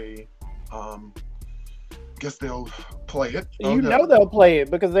eventually, guess they'll play it. You know they'll play it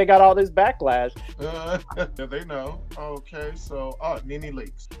because they got all this backlash. They know. Okay, so Nene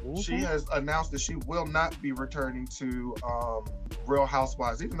Leakes. She has announced that she will not be returning to Real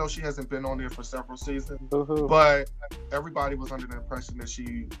Housewives, even though she hasn't been on there for several seasons. But everybody was under the impression that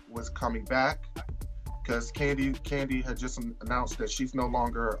she was coming back because Candy had just announced that she's no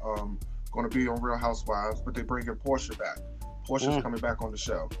longer going to be on Real Housewives, but they're bringing Portia back. Portia's coming back on the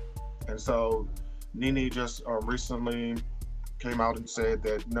show, and so Nene just recently came out and said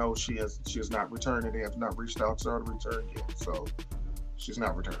that no, she is not returning. They have not reached out to her to return yet, so she's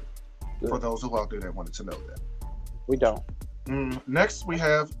not returning. Good. For those who out there that wanted to know that, we don't. Next, we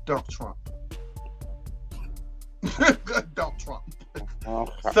have Dump Trump. Dump Trump.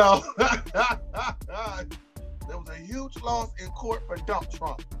 Okay. So there was a huge loss in court for Dump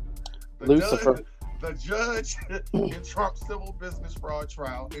Trump. Lucifer. The judge in Trump's civil business fraud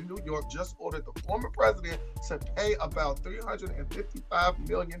trial in New York just ordered the former president to pay about $355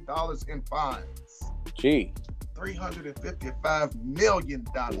 million in fines. Gee. $355 million.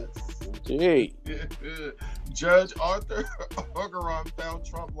 Gee. Judge Arthur Orgeron found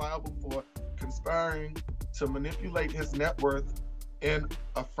Trump liable for conspiring to manipulate his net worth in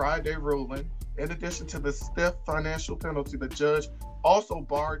a Friday ruling. In addition to the stiff financial penalty, the judge also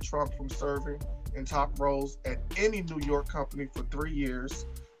barred Trump from serving in top roles at any New York company for 3 years,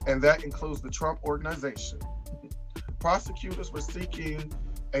 and that includes the Trump Organization. Prosecutors were seeking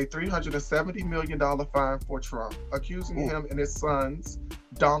a $370 million fine for Trump, accusing him and his sons,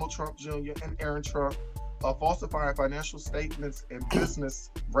 Donald Trump Jr. and Aaron Trump, of falsifying financial statements and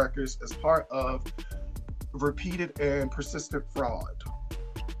business records as part of repeated and persistent fraud.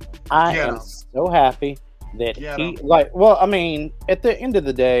 I am so happy that well, I mean, at the end of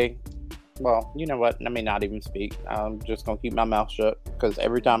the day, well, you know what? Let me not even speak. I'm just going to keep my mouth shut because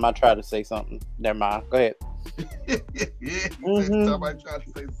every time I try to say something, never mind. Go ahead. Somebody try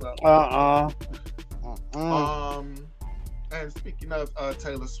to say something. And speaking of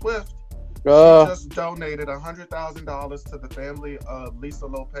Taylor Swift, she just donated $100,000 to the family of Lisa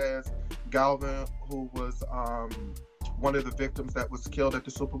Lopez Galvin, who was one of the victims that was killed at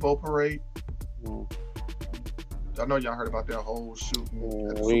the Super Bowl parade. I know y'all heard about that whole shooting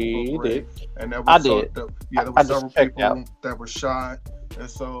at the Super Bowl parade. And there was there were several people that were shot. And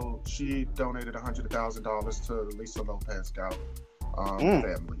so she donated $100,000 to the Lisa Lopez Galvin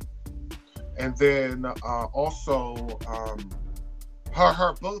family. And then also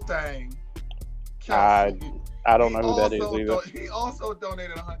her boo thing. I don't know who that is either. He also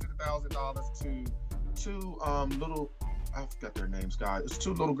donated $100,000 to two little, I forgot their names, guys. It's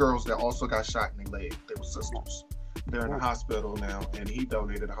two little girls that also got shot in the leg. They were sisters. They're in the hospital now, and he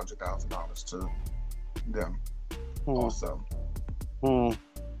donated $100,000 to them also.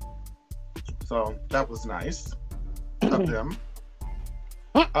 So that was nice of them.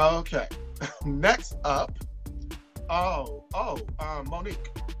 Okay. Next up, Monique,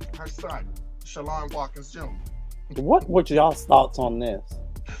 her son, Shalon Watkins Jr. What were y'all's thoughts on this?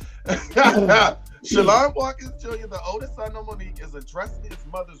 Shalon Watkins Jr., the oldest son of Monique, is addressing his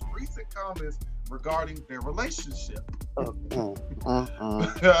mother's recent comments regarding their relationship.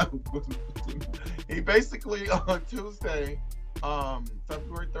 He basically, on Tuesday,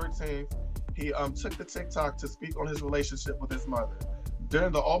 February 13th, he took the TikTok to speak on his relationship with his mother.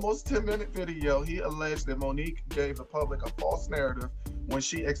 During the almost 10-minute video, he alleged that Monique gave the public a false narrative when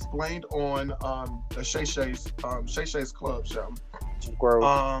she explained on the Shay Shay's Club show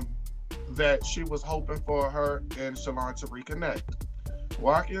that she was hoping for her and Shalon to reconnect.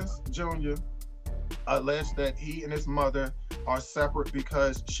 Watkins Jr. alleged that he and his mother are separate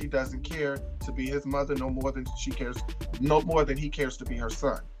because she doesn't care to be his mother no more than he cares to be her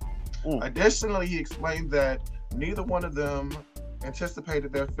son. Additionally, he explained that neither one of them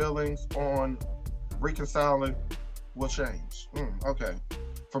anticipated their feelings on reconciling will change. Okay.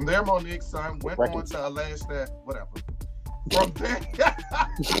 From there, Monique's son went on to allege that From there,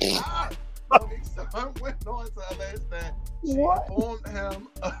 Monique's son went on to allege that she informed him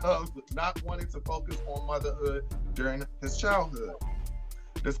of not wanting to focus on motherhood during his childhood.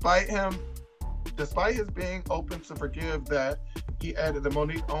 Despite his being open to forgive that, he added that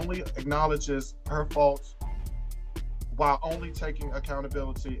Monique only acknowledges her faults while only taking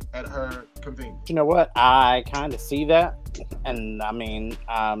accountability at her convenience. You know what? I kind of see that. And I mean,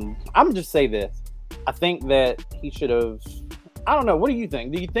 I'm just say this. I think that he should have, I don't know. What do you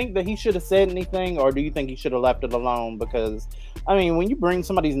think? Do you think that he should have said anything, or do you think he should have left it alone? Because, I mean, when you bring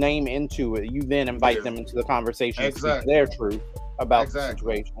somebody's name into it, you then invite them into the conversation to speak their truth about the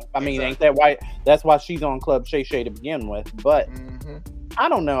situation. I mean, ain't that why? That's why she's on Club Shay Shay to begin with. But I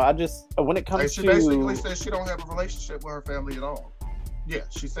don't know. I just, when it comes she basically said she don't have a relationship with her family at all. Yeah,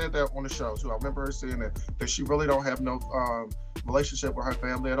 she said that on the show too. I remember her saying that she really don't have no relationship with her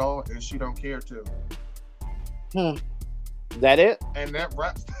family at all, and she don't care to. That it? And that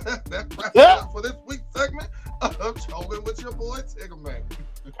wraps it up for this week's segment of Cholin with your boy Tigger Man.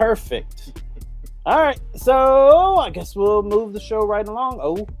 Perfect. All right, so I guess we'll move the show right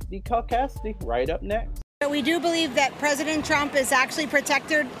along. The Cassidy right up next. We do believe that President Trump is actually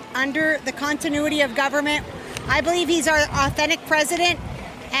protected under the continuity of government. I believe he's our authentic president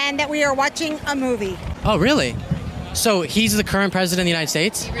and that we are watching a movie. Oh, really? So he's the current president of the United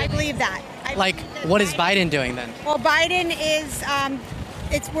States? I believe that. What is Biden doing then? Well, Biden is,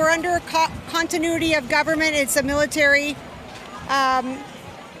 we're under continuity of government. It's a military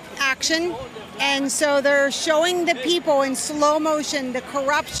action. And so they're showing the people in slow motion, the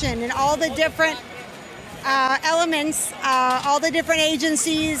corruption and all the different elements, all the different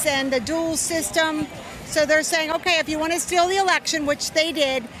agencies and the dual system. So they're saying, okay, if you want to steal the election, which they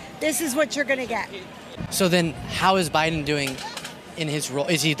did, this is what you're going to get. So then how is Biden doing in his role?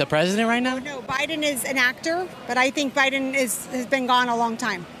 Is he the president right now? No, Biden is an actor, but I think Biden has been gone a long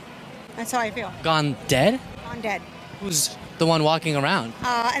time. That's how I feel. Gone dead? Gone dead. Who's the one walking around?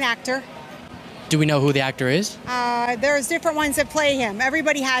 An actor. Do we know who the actor is? There's different ones that play him.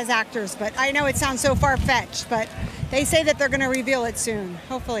 Everybody has actors, but I know it sounds so far-fetched, but they say that they're going to reveal it soon,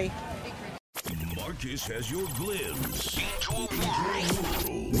 hopefully. Marcus has your glimpse into a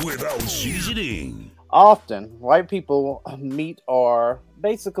world without seasoning. Often, white people meet or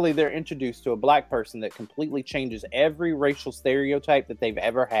basically they're introduced to a black person that completely changes every racial stereotype that they've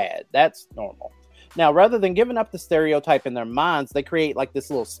ever had. That's normal. Now, rather than giving up the stereotype in their minds, they create like this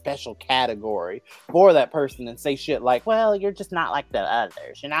little special category for that person and say shit like, well, you're just not like the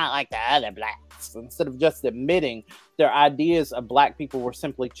others. You're not like the other blacks. Instead of just admitting their ideas of black people were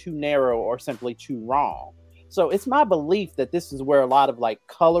simply too narrow or simply too wrong. So it's my belief that this is where a lot of like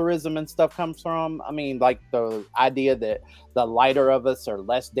colorism and stuff comes from. I mean, like the idea that the lighter of us are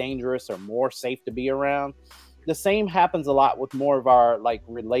less dangerous or more safe to be around. The same happens a lot with more of our like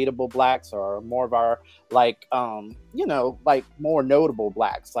relatable blacks or more of our like, like more notable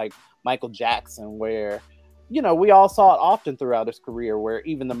blacks like Michael Jackson, where, we all saw it often throughout his career where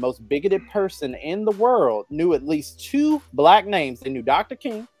even the most bigoted person in the world knew at least two black names. They knew Dr.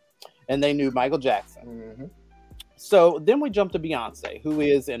 King and they knew Michael Jackson. Mm-hmm. So then we jump to Beyonce, who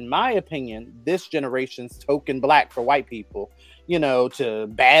is, in my opinion, this generation's token black for white people, to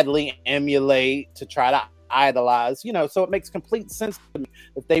badly emulate, to try to idolize, so it makes complete sense to me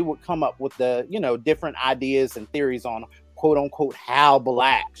if they would come up with the, different ideas and theories on quote unquote how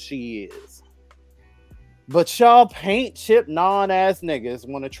black she is. But y'all paint chip non-ass niggas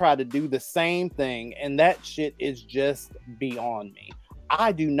want to try to do the same thing, and that shit is just beyond me.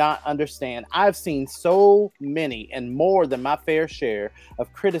 I do not understand. I've seen so many and more than my fair share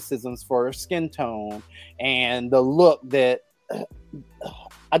of criticisms for her skin tone and the look that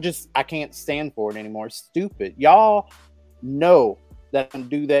I can't stand for it anymore. It's stupid. Y'all know that I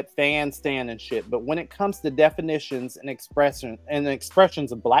do that fan stand and shit, but when it comes to definitions and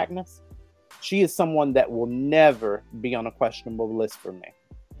expressions of blackness, she is someone that will never be on a questionable list for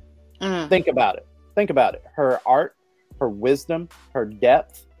me. Think about it. Her art, her wisdom, her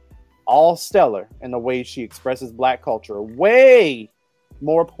depth, all stellar in the way she expresses black culture. Way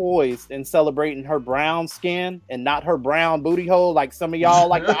more poised in celebrating her brown skin and not her brown booty hole like some of y'all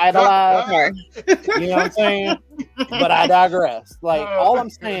like to idolize. You know what I'm saying? But I digress. Like, all I'm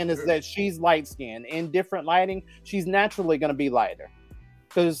saying is that she's light skinned. In different lighting, she's naturally going to be lighter.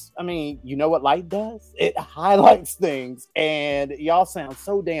 Because, I mean, you know what light does? It highlights things. And y'all sound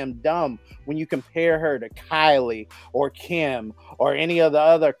so damn dumb when you compare her to Kylie or Kim or any of the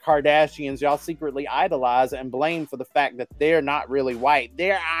other Kardashians y'all secretly idolize and blame for the fact that they're not really white.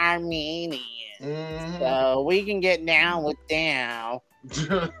 They're Armenian. Mm-hmm. So we can get down with them.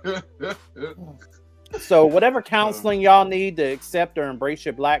 So whatever counseling y'all need to accept or embrace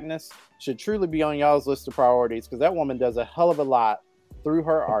your blackness should truly be on y'all's list of priorities, because that woman does a hell of a lot through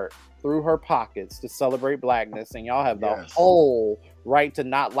her art, through her pockets to celebrate blackness, and y'all have the whole right to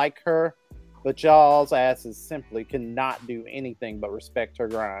not like her, but y'all's asses simply cannot do anything but respect her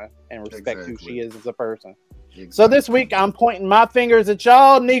grind and respect who she is as a person. So this week I'm pointing my fingers at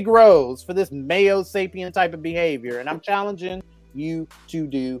y'all Negroes for this Mayo sapien type of behavior, and I'm challenging you to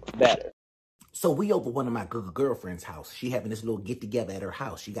do better. So we over one of my good girlfriend's house. She having this little get together at her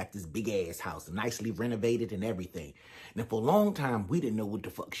house. She got this big ass house, nicely renovated and everything. And for a long time, we didn't know what the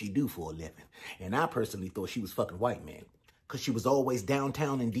fuck she do for a living. And I personally thought she was fucking white man, because she was always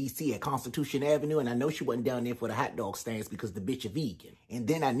downtown in D.C. at Constitution Avenue. And I know she wasn't down there for the hot dog stands because the bitch a vegan. And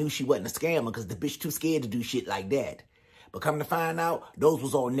then I knew she wasn't a scammer because the bitch too scared to do shit like that. But come to find out, those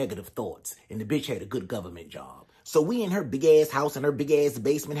was all negative thoughts. And the bitch had a good government job. So we in her big ass house in her big ass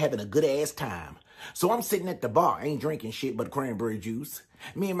basement having a good ass time. So I'm sitting at the bar, ain't drinking shit but cranberry juice.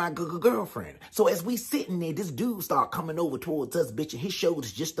 Me and my good girlfriend. So as we sitting there, this dude start coming over towards us, bitch, and his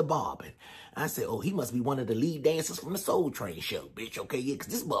shoulders just a bobbing. I said, oh, he must be one of the lead dancers from the Soul Train show, bitch, okay? Yeah, because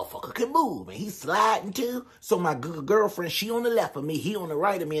this motherfucker can move, and he's sliding too. So my good girlfriend, she on the left of me, he on the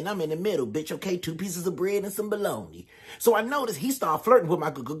right of me, and I'm in the middle, bitch, okay? 2 pieces of bread and some bologna. So I noticed he started flirting with my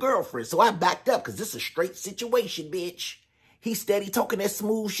good girlfriend, so I backed up, because this is a straight situation, bitch. He steady talking that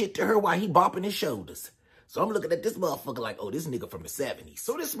smooth shit to her while he bopping his shoulders. So I'm looking at this motherfucker like, oh, this nigga from the 70s.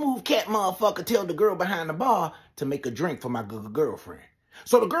 So this smooth cat motherfucker tell the girl behind the bar to make a drink for my good girlfriend.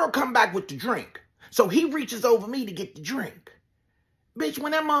 So the girl come back with the drink. So he reaches over me to get the drink. Bitch,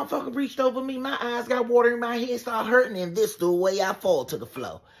 when that motherfucker reached over me, my eyes got water in my head, started hurting, and this the way I fall to the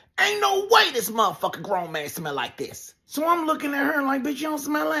floor. Ain't no way this motherfucker grown man smell like this. So I'm looking at her like, bitch, you don't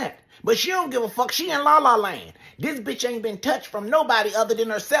smell that. But she don't give a fuck. She in La La Land. This bitch ain't been touched from nobody other than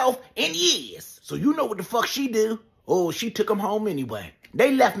herself in years. So you know what the fuck she do? Oh, she took him home anyway.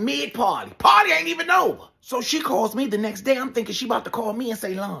 They left mid-party. Party ain't even over. So she calls me the next day. I'm thinking she about to call me and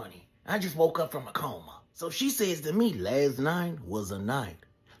say, Lonnie, I just woke up from a coma. So she says to me, last night was a night.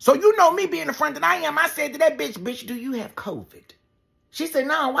 So you know me being the friend that I am, I said to that bitch, do you have COVID? She said,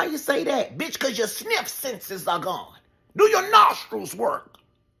 no, why you say that? Bitch, because your sniff senses are gone. Do your nostrils work?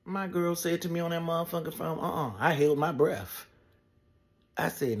 My girl said to me on that motherfucking phone, I held my breath. I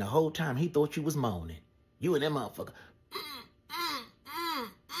said, the whole time he thought you was moaning. You and that motherfucker.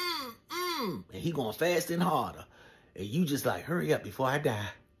 And he going fast and harder. And you just like, hurry up before I die.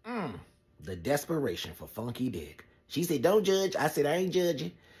 The desperation for funky dick. She said, don't judge. I said, I ain't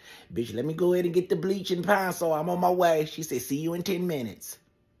judging. Bitch, let me go ahead and get the bleach and pine saw. I'm on my way. She said, see you in 10 minutes.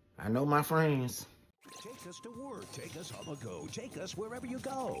 I know my friends. Take us to work. Take us on the go. Take us wherever you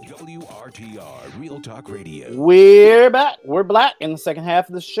go. WRTR, Real Talk Radio. We're back. We're black. And the second half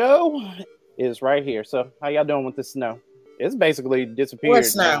of the show is right here. So how y'all doing with the snow? It's basically disappeared. What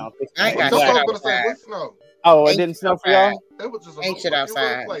snow? Now. I ain't got Don't shit talk about outside. what snow. Oh, it Ain't didn't shit snow for outside. y'all? It was just a Ain't shit little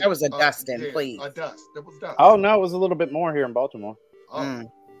outside. like, That was a dusting, yeah, please. A dust. It was dust. Oh, no, it was a little bit more here in Baltimore. Oh,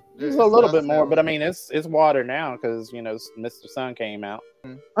 It was a little bit more, but I mean, it's water now because, you know, Mr. Sun came out.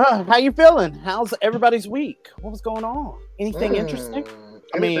 How you feeling? How's everybody's week? What was going on? Anything interesting?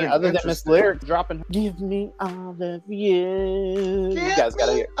 I mean, other than Miss Lyric dropping, give me all of you. You guys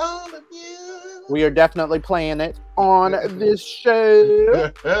gotta hear. All of you. We are definitely playing it on this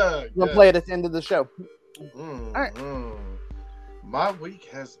show. We'll play it at the end of the show. All right. My week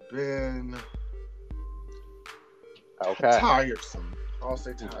has been tiresome. I'll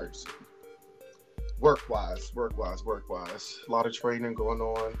say tiresome. Work-wise. A lot of training going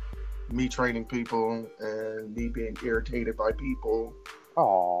on. Me training people and me being irritated by people.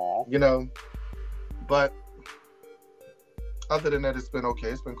 Aww. You know, but other than that, it's been okay.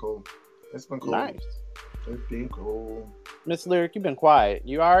 It's been cool. It's been cool. Nice. It's been cool. Miss Lyric, you've been quiet.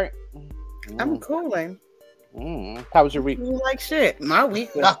 You all right? I'm cooling. How was your week? Like shit. My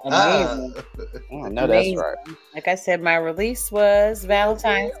week was amazing. I know that's right. Like I said, my release was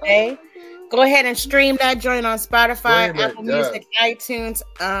Valentine's Day. Go ahead and stream that joint on Spotify, Apple Music, iTunes,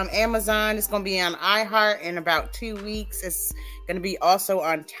 Amazon. It's going to be on iHeart in about 2 weeks. It's going to be also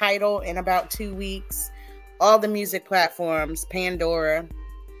on Tidal in about 2 weeks. All the music platforms, Pandora.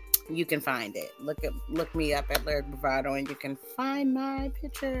 You can find it. Look me up at Lyric Bravado, and you can find my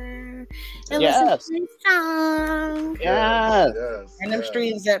picture and listen to the song. Yes. And them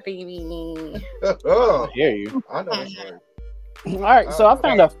streams up, baby. I hear you. I know that's right. All right, so I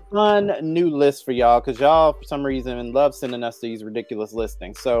found a fun new list for y'all because y'all, for some reason, love sending us these ridiculous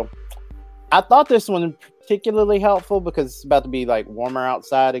listings. So I thought this one particularly helpful because it's about to be like warmer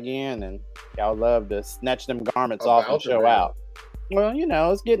outside again, and y'all love to snatch them garments off and show out. Well, you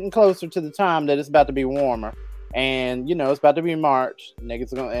know, it's getting closer to the time that it's about to be warmer, and you know, it's about to be March.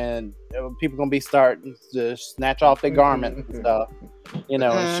 Niggas gonna and people gonna be starting to snatch off their garments and stuff, you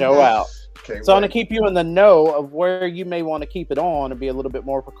know, and show out. So I'm going to keep you in the know of where you may want to keep it on and be a little bit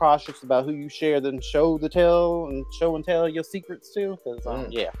more precautious about who you share than show and tell your secrets to. Because, I'm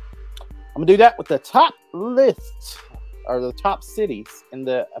going to do that with the top list or the top cities in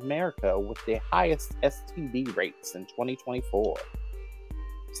the America with the highest STD rates in 2024.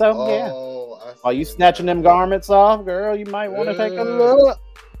 So, while you snatching them garments off, girl, you might want to take a look.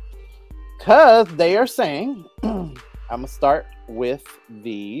 Because they are saying... I'm going to start with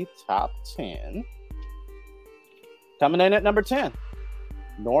the top 10. Coming in at number 10,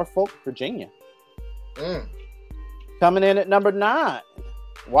 Norfolk, Virginia. Coming in at number 9,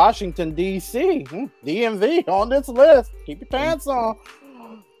 Washington, D.C. DMV on this list. Keep your pants on.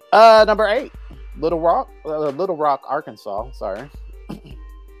 Number 8, Little Rock, Arkansas. Sorry.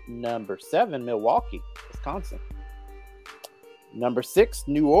 Number 7, Milwaukee, Wisconsin. Number 6,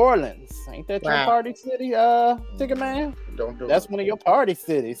 New Orleans. Ain't that your party city, Ticket Man? Don't do it. That's one of your party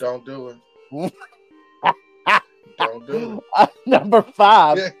cities. Don't do it. Don't do it. Number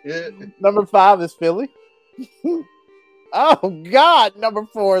 5. Number 5 is Philly. Oh, God. Number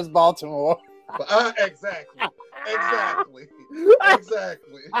 4 is Baltimore. Exactly.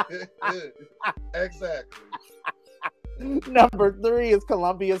 Number 3 is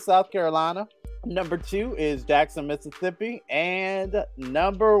Columbia, South Carolina. Number 2 is Jackson, Mississippi. And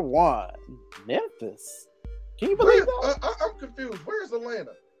number 1, Memphis. Can you believe that? I'm confused. Where's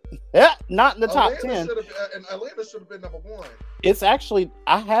Atlanta? Yeah, not in the top 10. And Atlanta should have been number 1. It's actually,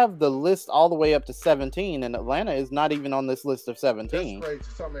 I have the list all the way up to 17, and Atlanta is not even on this list of 17. That's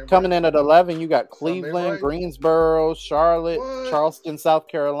crazy. Coming in at 11, you got Cleveland, Greensboro, Charlotte, Charleston, South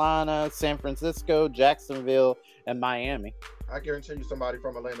Carolina, San Francisco, Jacksonville, and Miami. I guarantee you somebody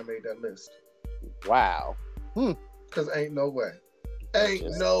from Atlanta made that list. Wow. Because ain't no way.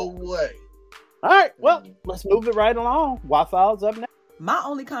 No way. All right, well, let's move it right along. Wi-Fi's up next. My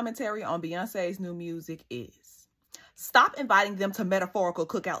only commentary on Beyonce's new music is stop inviting them to metaphorical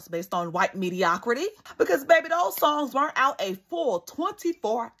cookouts based on white mediocrity. Because, baby, those songs weren't out a full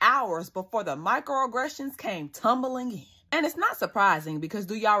 24 hours before the microaggressions came tumbling in. And it's not surprising because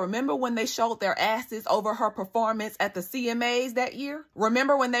do y'all remember when they showed their asses over her performance at the CMAs that year?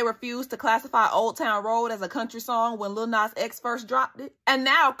 Remember when they refused to classify Old Town Road as a country song when Lil Nas X first dropped it? And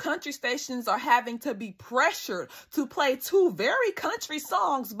now country stations are having to be pressured to play two very country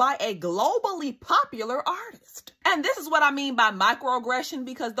songs by a globally popular artist. And this is what I mean by microaggression,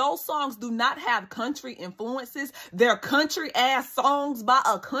 because those songs do not have country influences. They're country ass songs by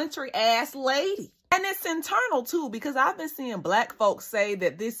a country ass lady. And it's internal too, because I've been seeing black folks say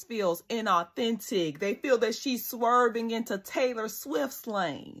that this feels inauthentic. They feel that she's swerving into Taylor Swift's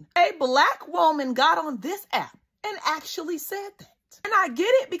lane. A black woman got on this app and actually said that. And I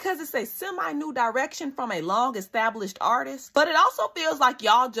get it because it's a semi-new direction from a long-established artist, but it also feels like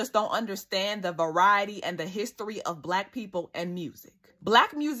y'all just don't understand the variety and the history of black people and music.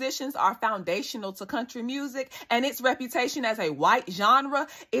 Black musicians are foundational to country music, and its reputation as a white genre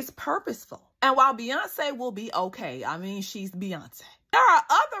is purposeful. And while Beyonce will be okay, I mean, she's Beyonce, there are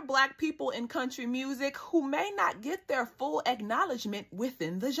other black people in country music who may not get their full acknowledgement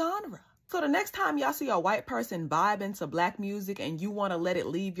within the genre. So the next time y'all see a white person vibing to black music and you want to let it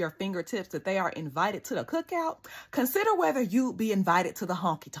leave your fingertips that they are invited to the cookout, consider whether you'd be invited to the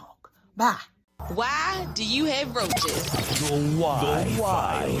honky tonk. Bye. Why do you have roaches? The why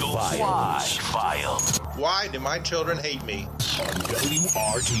file. Why do my children hate me? On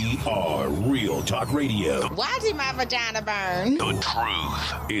WRTR Real Talk Radio. Why did my vagina burn? The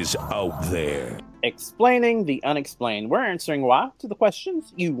truth is out there. Explaining the unexplained. We're answering why to the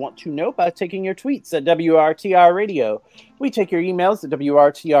questions you want to know by taking your tweets at WRTR Radio. We take your emails at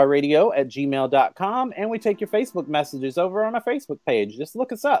WRTRradio@gmail.com, and we take your Facebook messages over on our Facebook page. Just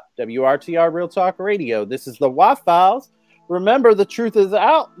look us up, WRTR Real Talk Radio. This is the Why Files. Remember, the truth is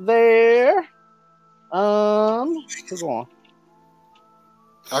out there. Go on.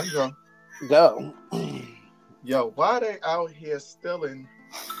 I can go. Go. Yo, why they out here stealing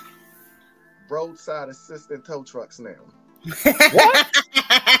roadside assistant tow trucks now? What?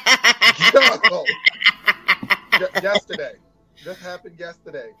 Yo, yesterday. This happened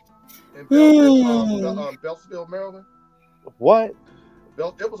yesterday in Beltsville, Maryland. What?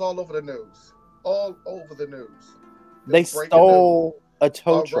 It was all over the news. All over the news. They stole a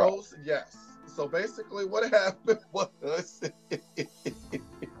tow truck. Yes. So basically what happened was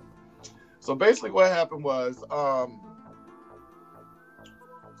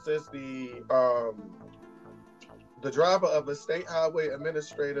since the driver of a state highway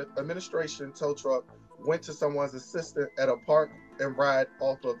administration tow truck went to someone's assistant at a park and ride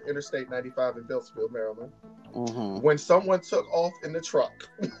off of Interstate 95 in Beltsville, Maryland. Mm-hmm. When someone took off in the truck,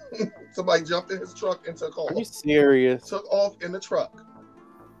 somebody jumped in his truck and took off. Are you serious? Took off in the truck.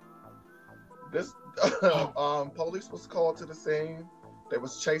 This police was called to the scene. They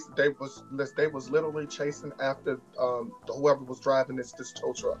was chasing. They was literally chasing after whoever was driving this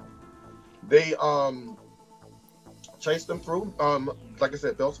tow truck. They chased them through, like I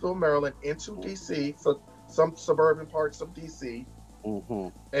said, Beltsville, Maryland, into DC, so some suburban parts of DC,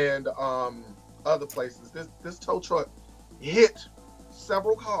 and other places. This tow truck hit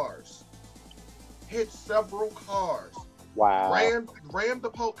several cars. Wow. Rammed the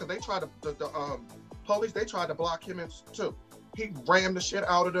police, because they tried to the police. They tried to block him in too. He rammed the shit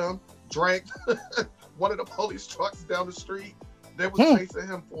out of them, dragged one of the police trucks down the street. They was chasing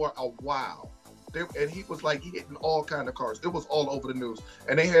him for a while. And he was like hitting all kind of cars. It was all over the news.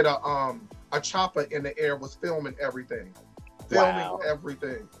 And they had a chopper in the air was filming everything.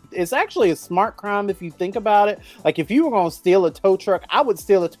 Everything. It's actually a smart crime if you think about it. Like if you were going to steal a tow truck, I would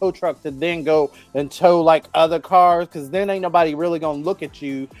steal a tow truck to then go and tow like other cars, because then ain't nobody really going to look at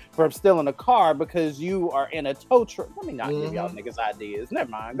you for stealing a car because you are in a tow truck. Let me not give y'all niggas ideas. Never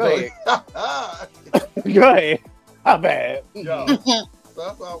mind. Go ahead. Go ahead. How bad? Yo, so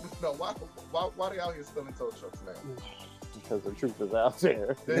that's why why they out here stealing tow trucks now? Because the truth is out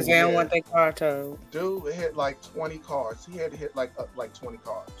there. Because they don't want their car towed. Dude hit like 20 cars. He had to hit like 20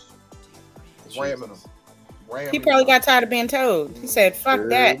 cars. Ramming them. He probably got tired of being towed. He said, fuck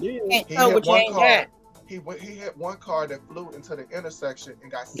that. You can't tow what you ain't got. He hit one car that flew into the intersection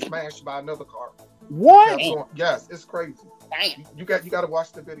and got smashed by another car. What? Yes, it's crazy. Damn. You got to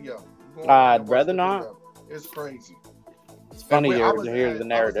watch the video. I'd rather not. It's crazy. It's funny to hear the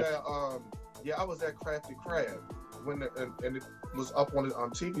narrative. I was at Crafty Crab when and it was up on the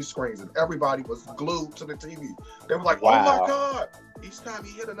TV screens, and everybody was glued to the TV. They were like, "Oh my god!" Each time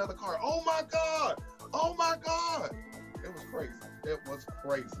he hit another car, "Oh my god! Oh my god!" It was crazy. It was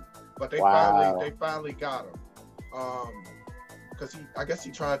crazy. But they finally got him. Because I guess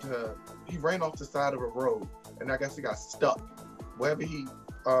he ran off the side of a road, and I guess he got stuck. Wherever he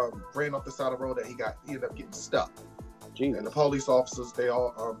ran off the side of the road, he ended up getting stuck. Jeez. And the police officers, they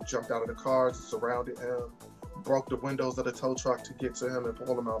all jumped out of the cars, surrounded him, broke the windows of the tow truck to get to him and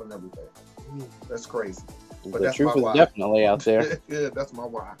pull him out and everything. That's crazy. But The that's truth my is why. definitely out there. Yeah, that's my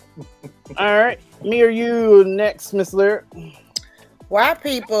why. All right, me or you next, Miss Lyric. Why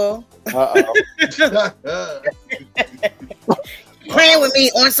people Uh-oh. playing with me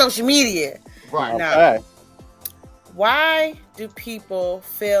on social media? Right. No. Okay. Why do people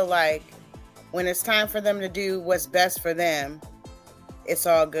feel like when it's time for them to do what's best for them, it's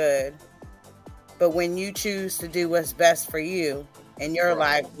all good? But when you choose to do what's best for you and your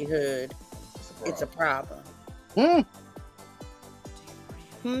livelihood, it's a problem. Why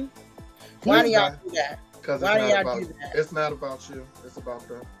do y'all do that? Why do y'all do that? It's not about you. It's about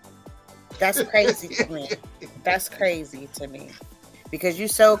them. That's crazy to me. That's crazy to me. Because you're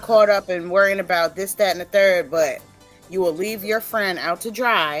so caught up in worrying about this, that, and the third, but you will leave your friend out to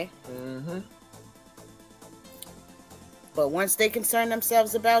dry. Mm-hmm. But once they concern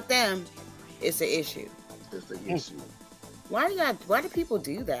themselves about them, it's an issue. It's an issue. Why do people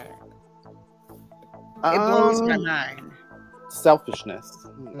do that? It blows my mind. Selfishness,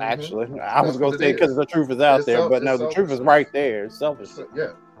 actually. I was going to say because the truth is out there, but no, the truth is right there. It's selfish.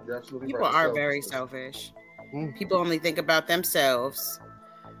 Yeah, you're absolutely People right. are very selfish. People only think about themselves.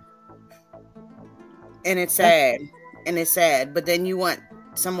 And it's sad. And it's sad. But then you want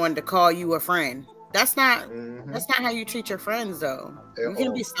someone to call you a friend. That's not how you treat your friends, though. You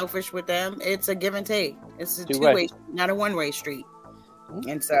can be selfish with them. It's a give and take. It's a two-way, not a one-way street.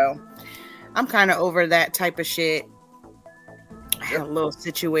 And so I'm kind of over that type of shit. I have little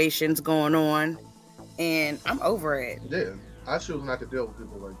situations going on, and I'm over it. Yeah, I choose not to deal with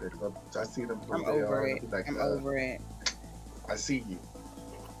people like that because I see them. I'm over it. I'm over it. I see you.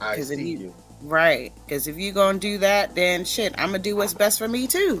 I see you. Right, because if you're gonna do that, then shit, I'm gonna do what's best for me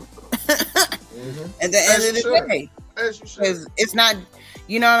too. At the end of the day, because it's not,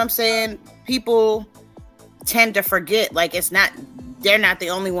 you know what I'm saying? People tend to forget, like they're not the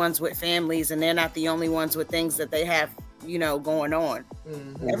only ones with families, and they're not the only ones with things that they have, going on.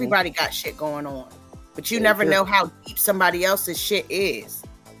 Everybody got shit going on, but you never know how deep somebody else's shit is,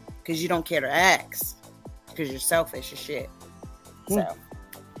 because you don't care to ask, because you're selfish as shit. So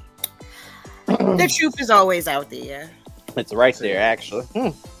the truth is always out there. It's right there, actually.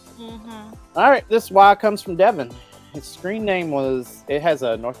 All right, this why comes from Devin. His screen name has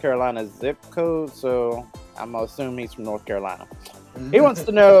a North Carolina zip code, so I'm gonna assume he's from North Carolina. He wants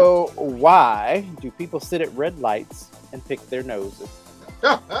to know, why do people sit at red lights and pick their noses?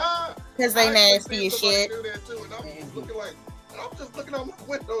 Because they nasty as shit. I'm just looking out my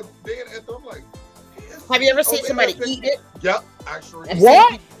window dead at them. I'm like, have you ever seen somebody eat it? Yep, actually.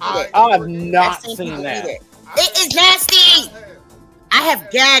 What? I have not seen that. It is nasty. I have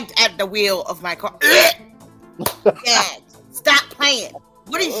gagged at the wheel of my car. Gagged. Stop playing.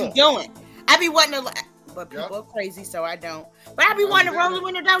 What is you doing? I be wanting to, but people are crazy, so I don't. But I be wanting to roll the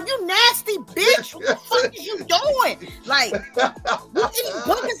window down. You nasty bitch. What the fuck is you doing? Like, you eating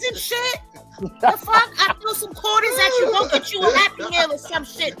boogers and shit? The fuck? I throw some quarters at you. Go get you a Happy Meal or some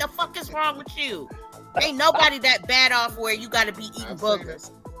shit. The fuck is wrong with you? Ain't nobody that bad off where you gotta be eating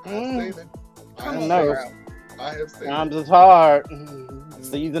boogers. I know. I have seen times is hard.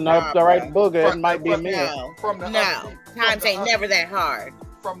 Season up the right booger, it might be a meal. No, times ain't never that hard.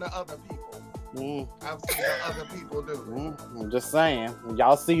 From the other people. I've seen the other people do it. I'm just saying,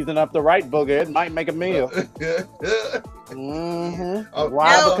 y'all season up the right booger, it might make a meal.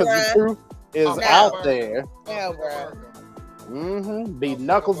 Why? Because the truth is out there. Be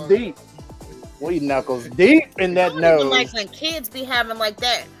knuckles deep. We knuckles deep in that nose. Like when kids be having like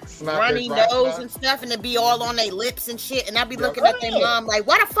that runny nose and stuff, and it be all on their lips and shit, and I be looking at their mom like,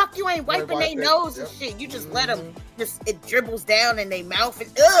 why the fuck you ain't wiping their nose and shit? You just let them, it dribbles down in their mouth.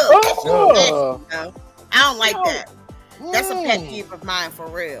 And, I don't like that. That's a pet peeve of mine for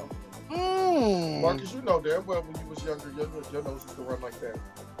real. Marcus, you know damn well when you was younger, your nose used to run like that.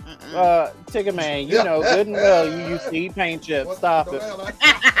 Ticket man, you know good and well you used to eat paint chips. Stop it.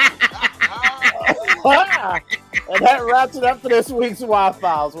 And that wraps it up for this week's Why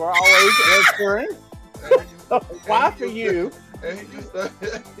Files. We're always answering why for you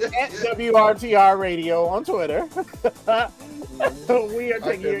at WRTR Radio on Twitter. We are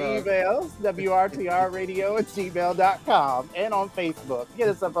taking your emails, WRTRradio@gmail.com, and on Facebook. Get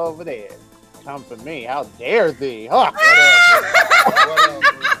us up over there. Come for me. How dare thee? Huh?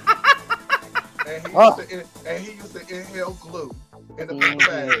 And he used to inhale glue in the paper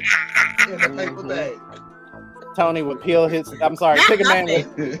bag. In the paper bag. Tony would peel Ticket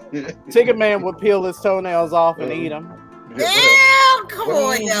Man would peel his toenails off and eat them. Damn, come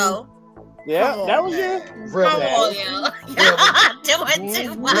on, yo. Yeah, Come that on, was man. you. Really? Come on, y'all. Doing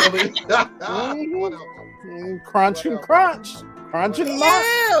too much. Whatever. Crunch and crunch. Crunch and munch.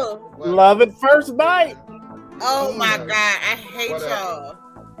 Ew. Love at first bite. Oh my God, I hate y'all.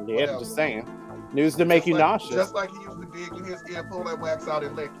 Yeah, just saying. News to make you nauseous. Just like he used to dig in his ear, pull that wax out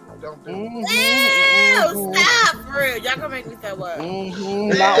and lick it. Don't do it. Ew, stop, for real. Y'all gonna make me throw up.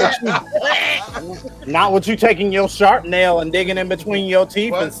 Not what you taking your sharp nail and digging in between your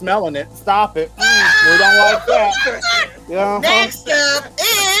teeth and smelling it. Stop it. We don't like that. Next up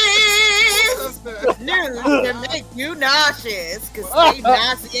is news to make you nauseous, because they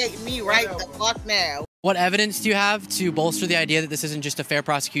nauseate me right the fuck now. What evidence do you have to bolster the idea that this isn't just a fair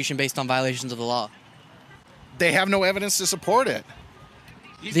prosecution based on violations of the law? They have no evidence to support it.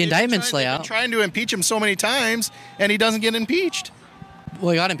 The indictments lay They've out. been trying to impeach him so many times, and he doesn't get impeached. Well,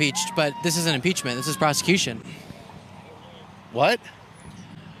 he got impeached, but this isn't impeachment. This is prosecution. What?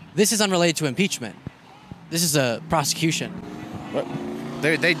 This is unrelated to impeachment. This is a prosecution. What?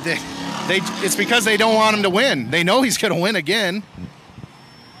 It's because they don't want him to win. They know he's going to win again.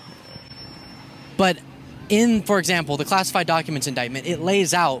 But in, for example, the classified documents indictment, it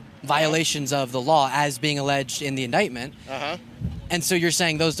lays out violations of the law as being alleged in the indictment. And so you're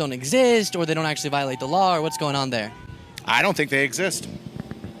saying those don't exist, or they don't actually violate the law, or what's going on there? I don't think they exist.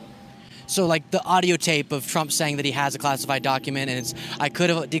 So like the audio tape of Trump saying that he has a classified document, and it's, I could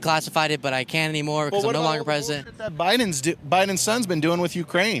have declassified it, but I can't anymore because I'm no longer president. That Biden's son's been doing with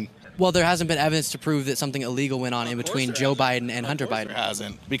Ukraine. Well, there hasn't been evidence to prove that something illegal went on in between Joe Biden and Hunter Biden. There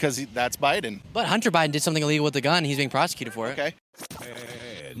hasn't, because that's Biden. But Hunter Biden did something illegal with the gun. He's being prosecuted for it. Okay.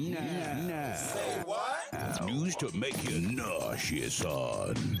 News to make you nauseous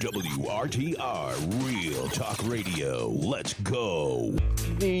on WRTR Real Talk Radio. Let's go.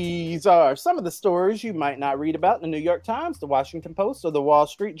 These are some of the stories you might not read about in the New York Times, the Washington Post, or the Wall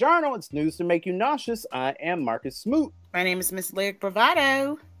Street Journal. It's news to make you nauseous. I am Marcus Smoot. My name is Miss Lyric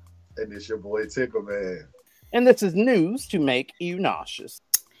Bravado. And it's your boy Tickle Man. And this is news to make you nauseous.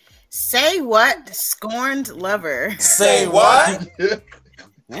 Say what, scorned lover? Say what?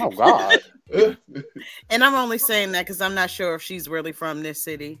 Oh, God. And I'm only saying that because I'm not sure if she's really from this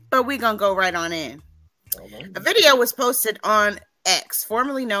city. But we're going to go right on in. A video was posted on X,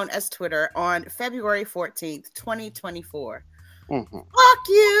 formerly known as Twitter, on February 14th, 2024. Fuck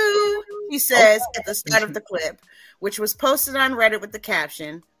you, he says at the start of the clip, which was posted on Reddit with the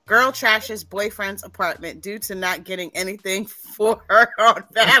caption, "Girl trashes boyfriend's apartment due to not getting anything for her on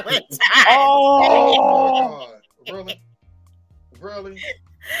Valentine's." Oh, really?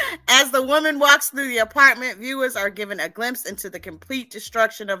 As the woman walks through the apartment, viewers are given a glimpse into the complete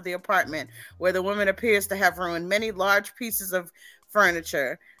destruction of the apartment, where the woman appears to have ruined many large pieces of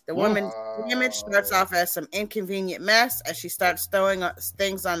furniture. The woman's image starts off as some inconvenient mess as she starts throwing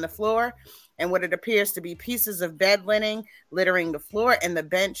things on the floor, and what it appears to be pieces of bed linen littering the floor and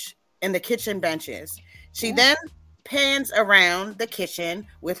the kitchen benches. She then pans around the kitchen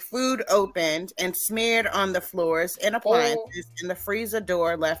with food opened and smeared on the floors and appliances, and the freezer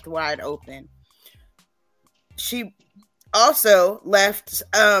door left wide open. She also left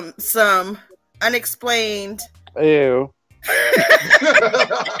some unexplained. Ew.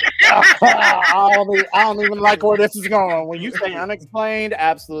 I don't even like where this is going. When you say unexplained,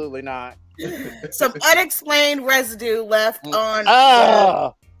 absolutely not. Some unexplained residue left on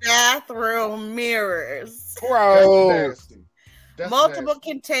bathroom mirrors. Gross. Multiple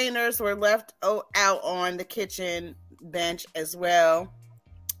containers were left out on the kitchen bench as well.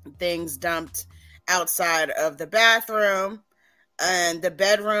 Things dumped outside of the bathroom. And the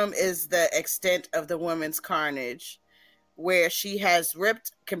bedroom is the extent of the woman's carnage, where she has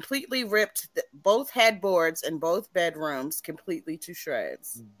completely ripped both headboards in both bedrooms completely to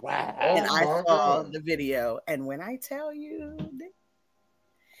shreds. Wow. And I saw the video, and when I tell you,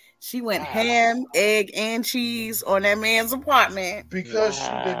 she went ham, egg, and cheese on that man's apartment. Because she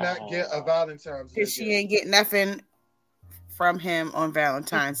did not get a Valentine's Day. Because she ain't get nothing from him on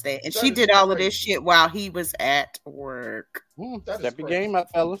Valentine's Day. And she did all of this shit while he was at work. Step your game up,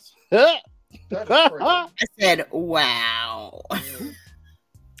 fellas. I said, wow.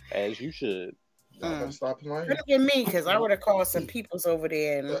 As you should. Stop playing. Look at me, because I would have called some peoples over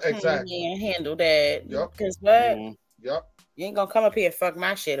there and handle that. Yep. Because what? Yep. You ain't gonna come up here and fuck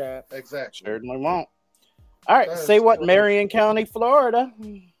my shit up. Exactly. Certainly won't. All right, say what, Marion County, Florida.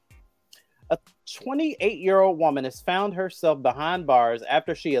 A 28-year-old woman has found herself behind bars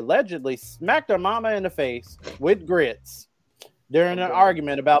after she allegedly smacked her mama in the face with grits during an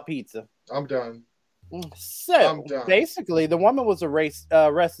argument about pizza. I'm done. So basically, the woman was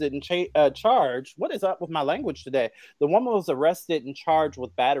arrested and charged. What is up with my language today? The woman was arrested and charged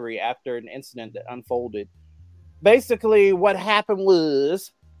with battery after an incident that unfolded. Basically, what happened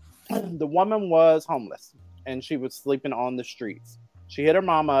was the woman was homeless and she was sleeping on the streets. She hit her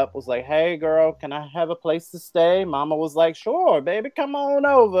mama up, was like, "Hey, girl, can I have a place to stay?" Mama was like, "Sure, baby, come on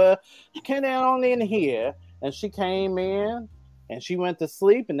over. Come on in here." And she came in and she went to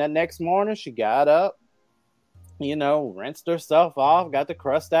sleep. And that next morning, she got up, rinsed herself off, got the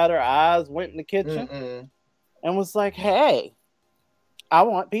crust out her eyes, went in the kitchen and was like, "Hey, I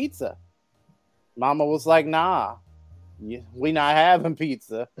want pizza." Mama was like, "Nah, we not having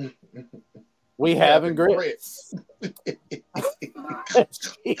pizza. We having grits."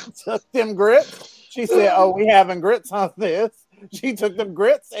 She took them grits. She said, "Oh, we having grits on this." She took them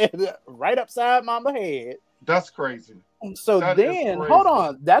grits and right upside Mama's head. That's crazy. So then, hold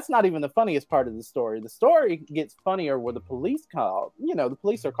on. That's not even the funniest part of the story. The story gets funnier where the police called. The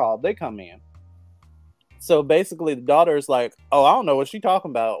police are called. They come in. So basically, the daughter is like, "Oh, I don't know what she's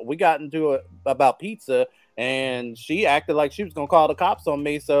talking about. We got into it about pizza, and she acted like she was gonna call the cops on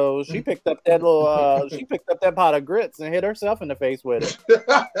me. So she picked up that she picked up that pot of grits and hit herself in the face with it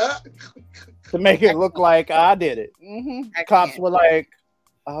to make it look like I did it." Cops were like,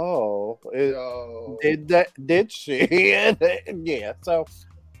 "Oh, did she?" Yeah. So,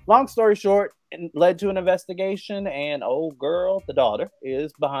 long story short, it led to an investigation, and old girl, the daughter,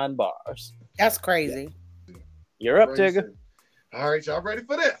 is behind bars. That's crazy. You're up, Tigger. All right, y'all ready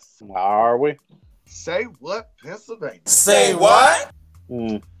for this? Are we? Say what, Pennsylvania? Say what?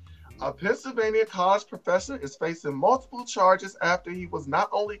 A Pennsylvania college professor is facing multiple charges after he was not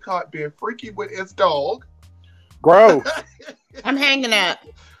only caught being freaky with his dog. Gross. I'm hanging up.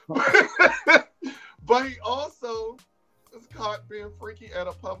 But he also was caught being freaky at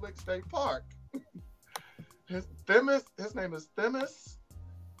a public state park. His name is Themis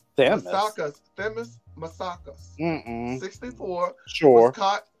Masakas. 64. Sure.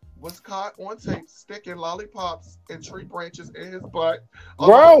 Was caught on tape sticking lollipops and tree branches in his butt.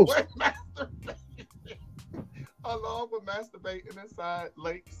 Gross. Along with masturbating inside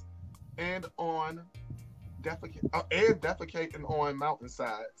lakes and on defecating on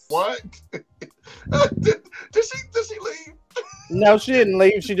mountainsides. What? Did she leave? No, she didn't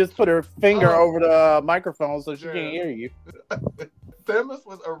leave. She just put her finger over the microphone so she can't hear you. Themis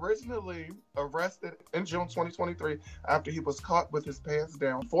was originally arrested in June 2023 after he was caught with his pants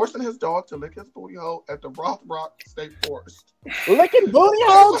down, forcing his dog to lick his booty hole at the Rothrock State Forest. Licking booty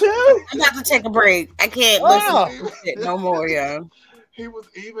hole too? I'm about to take a break. I can't listen to it no more, yo. He was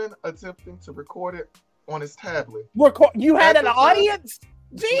even attempting to record it on his tablet. You had an audience?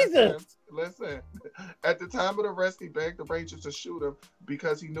 Jesus. Listen. At the time of the arrest, he begged the Rangers to shoot him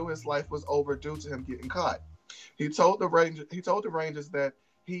because he knew his life was over due to him getting caught. He told the Rangers that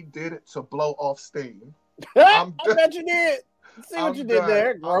he did it to blow off steam. I bet you did. See what you did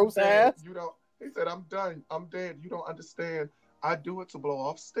there, gross ass. He said, "I'm done. I'm dead. You don't understand. I do it to blow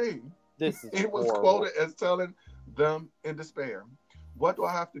off steam." This is He was quoted as telling them in despair, "What do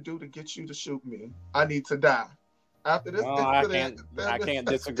I have to do to get you to shoot me? I need to die." After this incident, I can't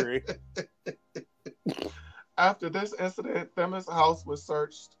disagree. After this incident, Themis' house was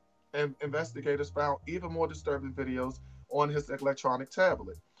searched and investigators found even more disturbing videos on his electronic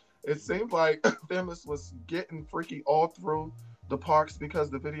tablet. It seemed like Themis was getting freaky all through the parks because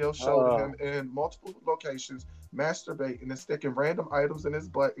the video showed him in multiple locations masturbating and sticking random items in his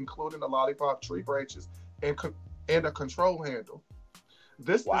butt, including a lollipop, tree branches, and a control handle.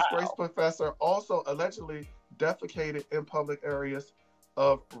 This disgraced professor also allegedly defecated in public areas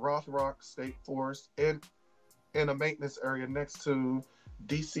of Rothrock State Forest and in a maintenance area next to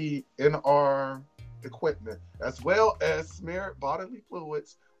DCNR equipment, as well as smeared bodily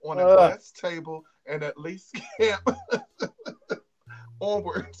fluids on a glass table and at least camp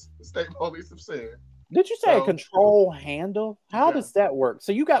onwards, state police have said. Did you say a control handle? How does that work?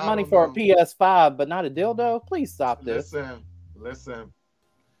 So you got money for a PS5 but not a dildo? Please stop this.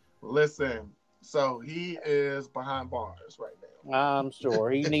 Listen. So he is behind bars right now. I'm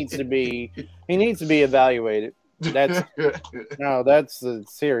sure he needs to be evaluated. That's a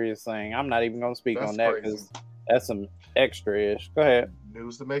serious thing. I'm not even going to speak on that because that's some extra-ish. Go ahead.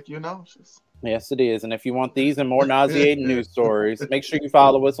 News to make you nauseous. Yes, it is. And if you want these and more nauseating news stories, make sure you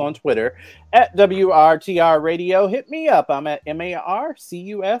follow us on Twitter at WRTR Radio. Hit me up. I'm at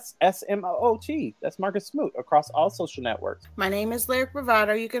MarcusSmoot. That's Marcus Smoot across all social networks. My name is Lyric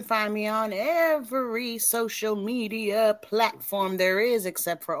Bravado. You can find me on every social media platform there is,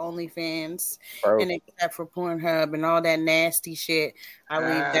 except for OnlyFans and except for Pornhub and all that nasty shit. I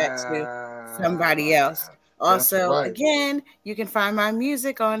leave that to somebody else. Also, again, you can find my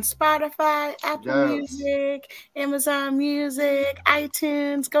music on Spotify, Apple Music, Amazon Music,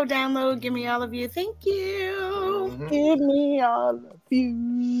 iTunes. Go download. Give me all of you. Thank you. Give me all of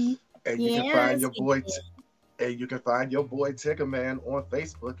you. And you can find your boy. And you can find your boy Tickerman on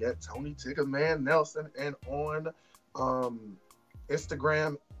Facebook at Tony Tickerman Nelson, and on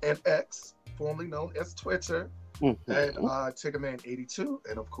Instagram and X, formerly known as Twitter, at Tickerman82.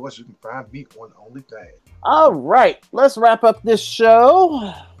 And of course, you can find me on OnlyFans. All right, let's wrap up this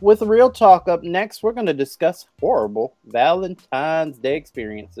show with Real Talk. Up next, we're going to discuss horrible Valentine's Day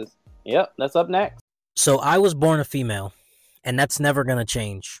experiences. Yep, that's up next. So I was born a female, and that's never going to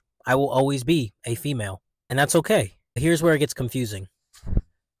change. I will always be a female, and that's okay. Here's where it gets confusing.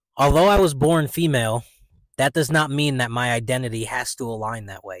 Although I was born female, that does not mean that my identity has to align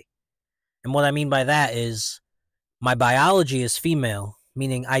that way. And what I mean by that is my biology is female,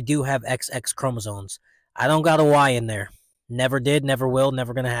 meaning I do have XX chromosomes. I don't got a Y in there. Never did, never will,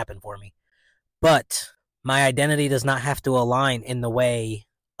 never going to happen for me. But my identity does not have to align in the way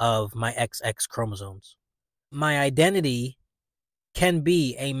of my XX chromosomes. My identity can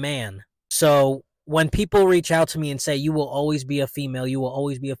be a man. So when people reach out to me and say, you will always be a female, you will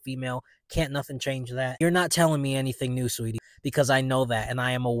always be a female, can't nothing change that? You're not telling me anything new, sweetie, because I know that and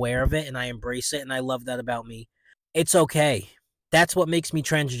I am aware of it and I embrace it and I love that about me. It's okay. That's what makes me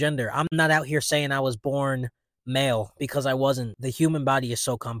transgender. I'm not out here saying I was born male because I wasn't. The human body is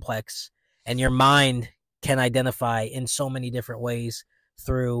so complex, and your mind can identify in so many different ways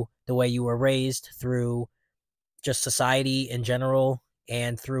through the way you were raised, through just society in general,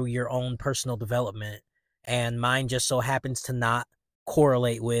 and through your own personal development. And mine just so happens to not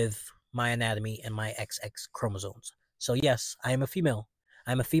correlate with my anatomy and my XX chromosomes. So yes, I am a female.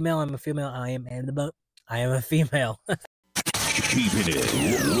 I'm a female. I'm a female. I am a female. Keeping it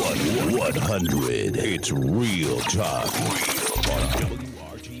 100. It's Real Talk. On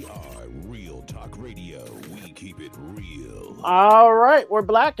WRTR, Real Talk Radio. We keep it real. All right, we're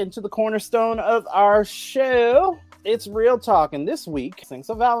back into the cornerstone of our show. It's Real Talk, and this week,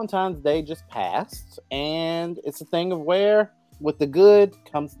 so Valentine's Day just passed, and it's a thing of where, with the good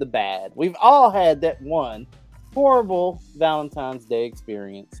comes the bad. We've all had that one horrible Valentine's Day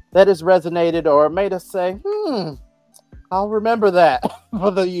experience that has resonated or made us say, I'll remember that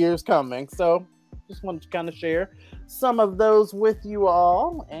for the years coming. So just wanted to kind of share some of those with you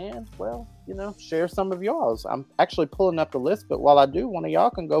all and, well, share some of y'all's. I'm actually pulling up the list, but while I do, one of y'all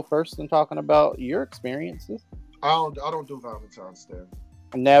can go first in talking about your experiences. I don't do Valentine's Day.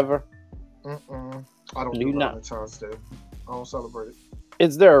 Never? I don't do Valentine's Day. I don't celebrate it.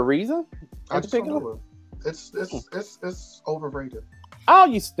 Is there a reason? I just don't do it. It's overrated. I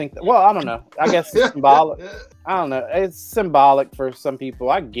used to think that. Well, I don't know. I guess it's symbolic. I don't know. It's symbolic for some people.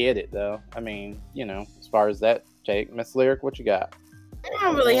 I get it, though. I mean, as far as that take. Miss Lyric, what you got? I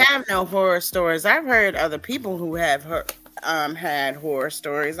don't really have no horror stories. I've heard other people who have had horror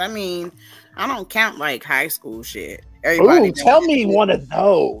stories. I mean, I don't count like high school shit. Ooh, tell me one of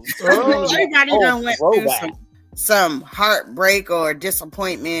those. Everybody done went through some heartbreak or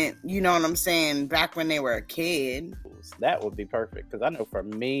disappointment, you know what I'm saying, back when they were a kid. That would be perfect, because I know for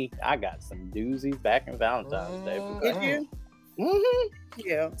me, I got some doozies back in Valentine's Day. Did you?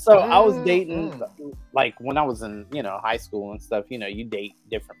 Yeah. So I was dating, like when I was in, high school and stuff, you date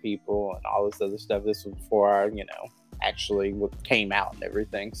different people and all this other stuff. This was before I, actually what came out and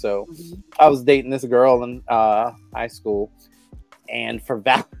everything. So I was dating this girl in high school, and for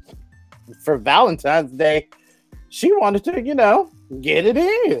Valentine's Day, she wanted to, get it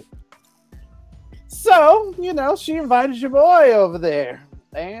in. So, she invited your boy over there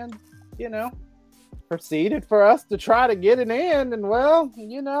and, proceeded for us to try to get it in. And, well,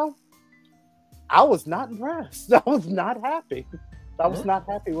 I was not impressed. I was not happy. I was not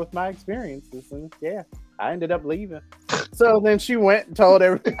happy with my experiences. And, yeah, I ended up leaving. So then she went and told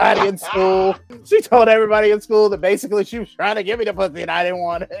everybody in school. She told everybody in school that basically she was trying to give me the pussy and I didn't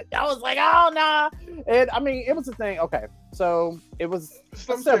want it. I was like, oh, nah. And I mean, it was a thing. Okay. So it was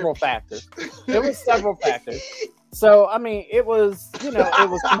several factors. So, I mean, it was, it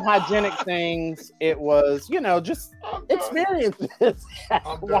was some hygienic things. It was, just experiences.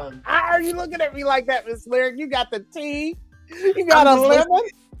 Why are you looking at me like that, Miss Lyric? You got the tea. You got a lemon.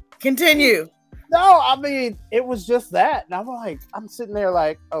 Continue. No, I mean, it was just that. And I'm sitting there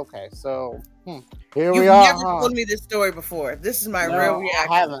like, okay, so here we are. You've never told me this story before. This is my real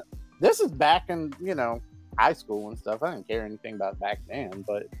reaction. I haven't. This is back in, high school and stuff. I didn't care anything about back then,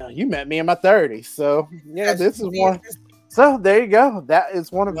 but you met me in my 30s. So, yeah, this is one. So, there you go. That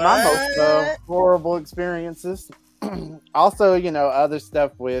is one of my most horrible experiences. Also, other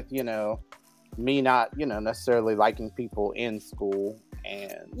stuff with, me not, necessarily liking people in school.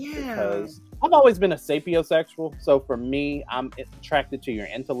 And because I've always been a sapiosexual, so for me, I'm attracted to your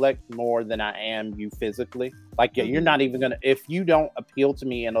intellect more than I am you physically. Like, you're not even gonna, if you don't appeal to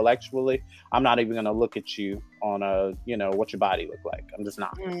me intellectually, I'm not even gonna look at you on what your body look like. I'm just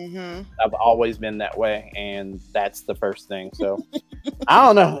not. I've always been that way, and that's the first thing. So I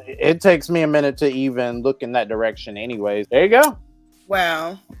don't know. It takes me a minute to even look in that direction. Anyways, there you go.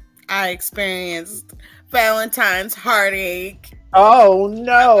 Well, I experienced Valentine's heartache. Oh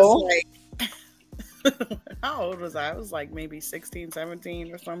no. How old was I? I was like maybe 16,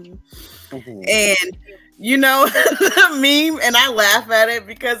 17 or something. And the meme, and I laugh at it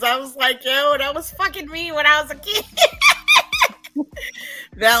because I was like, yo, that was fucking me when I was a kid.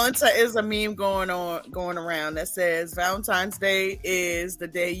 Valentine is a meme going around that says Valentine's Day is the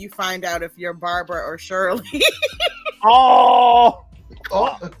day you find out if you're Barbara or Shirley. Oh.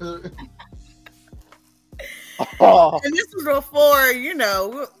 And this was before,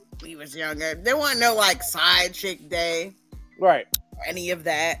 we was younger. There wasn't no like side chick day. Right. Or any of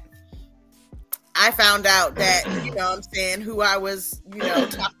that. I found out that, who I was,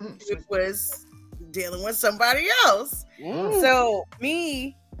 talking to was dealing with somebody else. So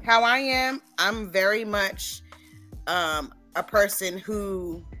me, how I am, I'm very much a person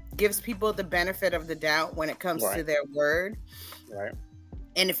who gives people the benefit of the doubt when it comes to their word. Right.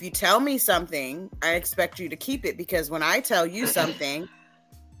 And if you tell me something, I expect you to keep it, because when I tell you something,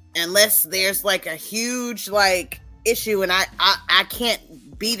 unless there's like a huge like issue and I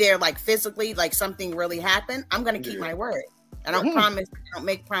can't be there like physically, like something really happened, I'm going to keep my word. I don't promise, I don't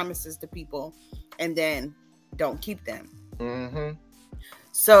make promises to people and then don't keep them.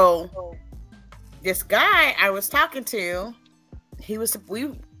 So this guy I was talking to,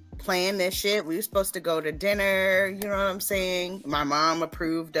 we playing this shit. We were supposed to go to dinner, you know what I'm saying? My mom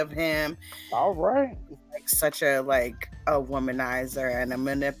approved of him. All right. Like such a womanizer and a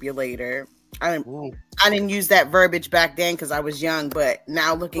manipulator. I didn't use that verbiage back then because I was young, but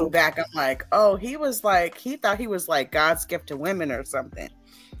now looking back, I'm like, oh, he thought he was like God's gift to women or something.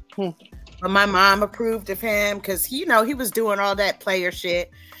 But my mom approved of him because he was doing all that player shit.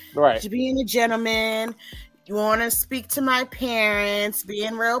 Right. Being a gentleman. You want to speak to my parents,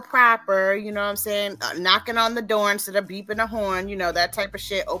 being real proper, you know what I'm saying? Knocking on the door instead of beeping the horn, that type of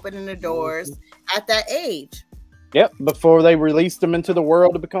shit, opening the doors at that age. Yep, before they released them into the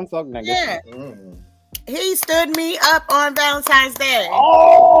world to become fuck niggas. Yeah. He stood me up on Valentine's Day.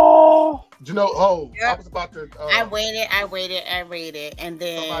 Oh! I was about to... I waited. And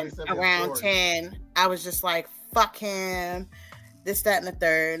then around 10, I was just like, fuck him. This, that, and the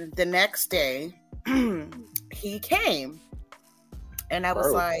third. The next day... he came and I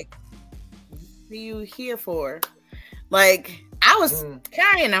was like, what are you here for? Like, I was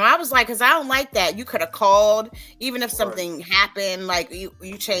carrying him. I was like, because I don't like that. You could have called, even if something happened, like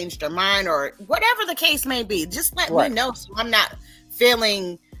you changed your mind or whatever the case may be. Just let me know so I'm not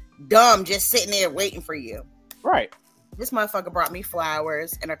feeling dumb just sitting there waiting for you. Right. This motherfucker brought me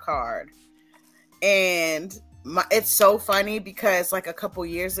flowers and a card. And it's so funny because like a couple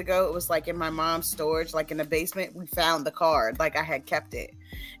years ago, it was like in my mom's storage, like in the basement, we found the card, like I had kept it.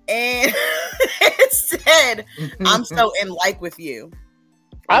 And it said, I'm so in like with you.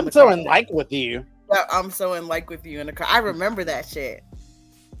 I'm so in like with you. I'm so in like with you in the car. I remember that shit.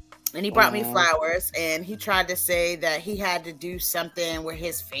 And he brought me flowers and he tried to say that he had to do something with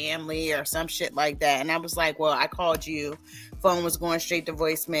his family or some shit like that. And I was like, well, I called you. Phone was going straight to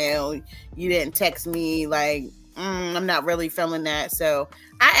voicemail. You didn't text me. Like, I'm not really feeling that. So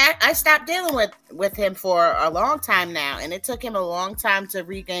I stopped dealing with him for a long time now. And it took him a long time to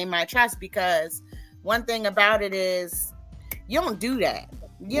regain my trust because one thing about it is you don't do that.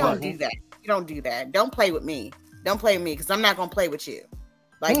 You don't do that. You don't do that. Don't play with me. Don't play with me because I'm not going to play with you.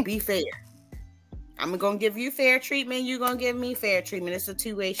 Like, be fair. I'm going to give you fair treatment. You're going to give me fair treatment. It's a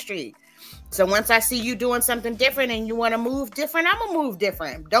two-way street. So once I see you doing something different and you want to move different, I'm going to move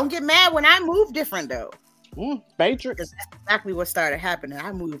different. Don't get mad when I move different, though. Matrix. That's exactly what started happening.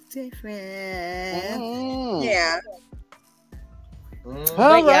 I moved different. Yeah.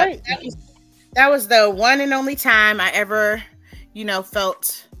 All right. That was the one and only time I ever,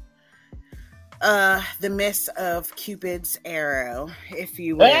 felt the miss of Cupid's arrow, if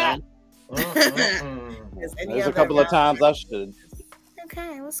you will. There's a couple of times I should.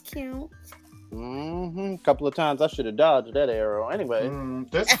 Okay, it was cute. A couple of times I should have dodged that arrow. Anyway,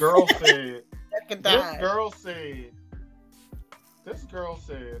 this girl said. This girl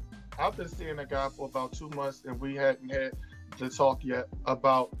said, I've been seeing a guy for about 2 months, and we hadn't had to talk yet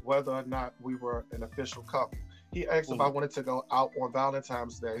about whether or not we were an official couple. He asked if I wanted to go out on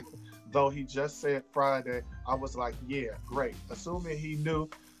Valentine's Day, though he just said Friday. I was like, yeah, great. Assuming he knew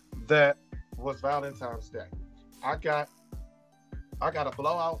that was Valentine's Day. I got a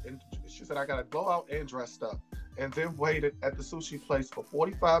blowout, and she said I got a blowout and dressed up, and then waited at the sushi place for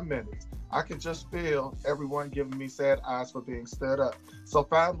 45 minutes. I could just feel everyone giving me sad eyes for being stood up. So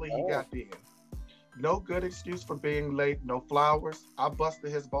finally he got there. No good excuse for being late, no flowers. I busted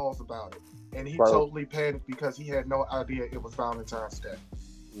his balls about it. And he totally panicked because he had no idea it was Valentine's Day.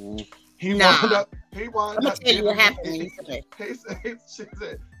 He wound up tell you what happened. She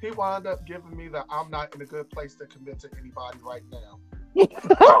said he wound up giving me the I'm not in a good place to commit to anybody right now.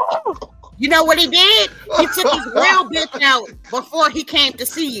 You know what he did? He took his real bitch out before he came to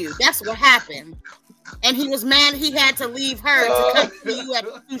see you. That's what happened. And he was mad he had to leave her to come see you at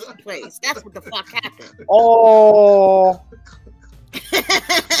the sushi place. That's what the fuck happened. Oh.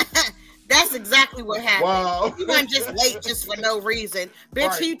 That's exactly what happened. Wow. He wasn't just late just for no reason.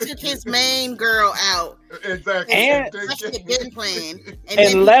 Bitch, he took his main girl out. Exactly. And that shit been playing. And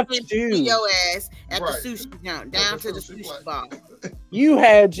then left you your ass at the sushi down to the sushi bar.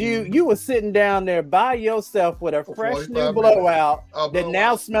 You was sitting down there by yourself with a fresh new blowout that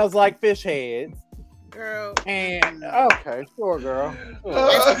now smells like fish heads. Girl. And okay, sure, girl. Sure. Now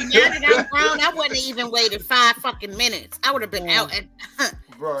that I'm grown, I wouldn't have even waited 5 fucking minutes. I would have been out and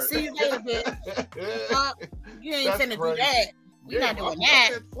see you later, bitch. You ain't finna do that. You're not doing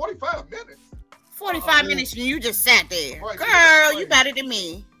that. 45 minutes. 45 minutes and you just sat there. Girl, you better than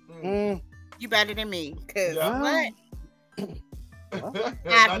me. You better than me. Cause what?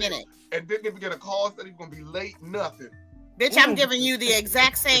 5 minutes. And didn't even get a call, said he was gonna be late, nothing. Bitch, I'm giving you the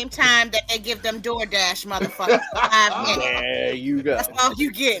exact same time that they give them DoorDash motherfuckers. 5 minutes. There you go. That's all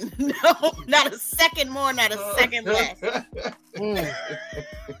you getting. No, not a second more, not a second less.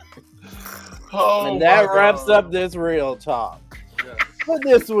 And that wraps up this Real Talk. Yes. For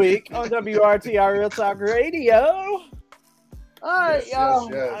this week on WRTR Real Talk Radio. All right, y'all.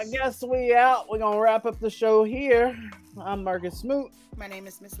 Yes. I guess we out. We're going to wrap up the show here. I'm Marcus Smoot. My name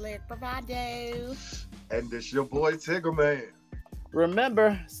is Miss Lyric Bravado. And this your boy Tigger Man.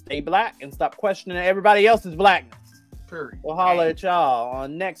 Remember, stay black and stop questioning everybody else's blackness. Period. We'll holler at y'all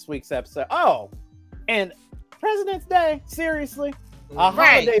on next week's episode. Oh, and President's Day, seriously. A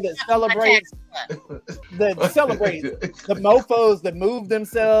holiday that celebrates the mofos that move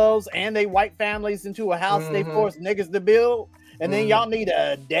themselves and they white families into a house they forced niggas to build. And then y'all need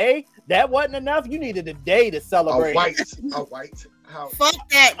a day? That wasn't enough. You needed a day to celebrate. A white. Fuck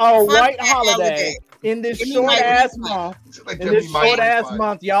that. A white holiday. In this short ass month.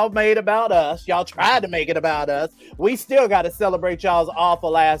 Y'all made about us. Y'all tried to make it about us. We still got to celebrate y'all's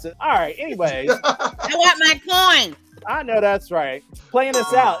awful asses. All right, anyways. I want my coin. I know that's right. Playing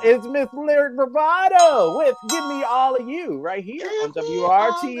us out is Miss Lyric Bravado with Give Me All of You right here on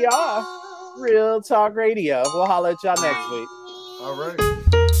WRTR Real Talk Radio. We'll holler at y'all next week. All right.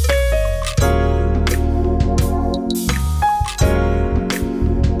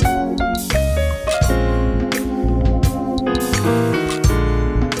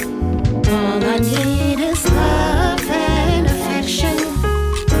 All I need is love and affection.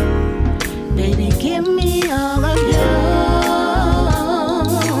 Baby, give me all of you.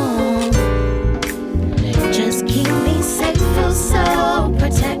 Just keep me safe, feel so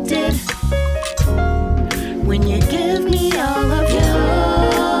protected. When you give me all of you.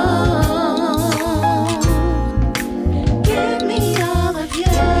 Give me all of you.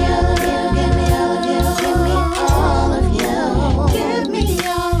 Give me all of you. Give me all of you. Give me all of you. Give me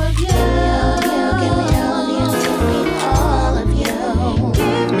all of you. Give me all of you. Give me all of you.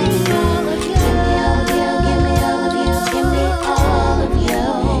 Give me all of you. Give me all of you. Give me all of you.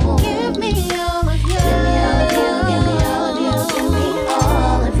 Give me all of you. Give me all of you. Give me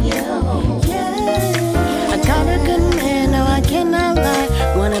all of you. Yeah. I got a good man, no I cannot lie.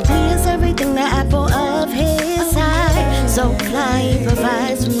 Wanna be is everything, the apple of his eye. So fly, he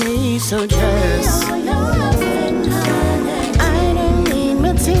provides for me, so just I don't need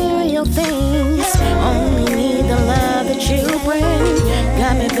material things, only need the love that you bring.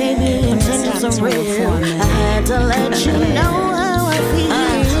 Got me, baby, intentions are real. I had to let you know how I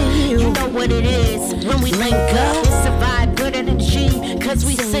feel. You know what it is when we link up. It's a vibe, good energy, cause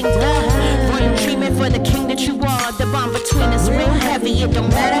we synced up. it don't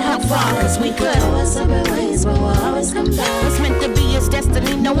matter how far, cause we could always separate ways, but we'll always come back. What's meant to be is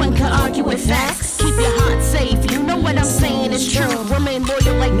destiny, no one can argue with facts. Keep your heart safe, you know what I'm saying is true. Remain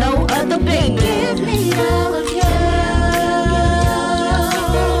loyal like no other, baby. Give me all of you.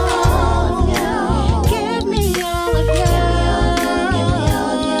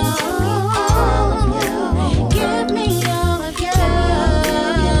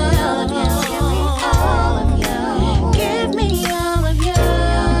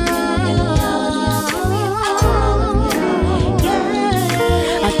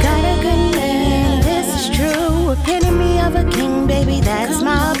 That's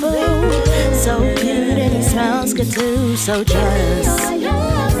my boo, so cute and he smells good too, so just I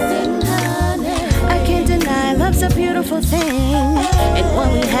can't deny love's a beautiful thing, and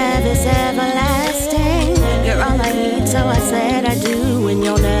what we have is everlasting. You're all I need, so I said I do, and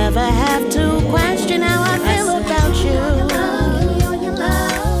you'll never have to question how I feel about you.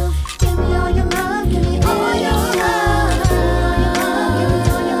 Give me all your love, give me all your love.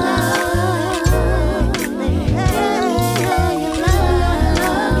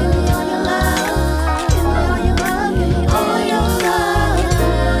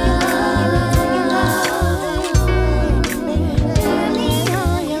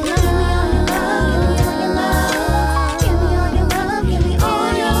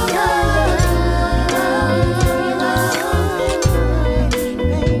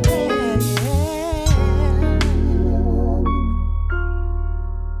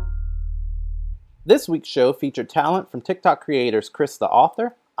 This week's show featured talent from TikTok creators Chris the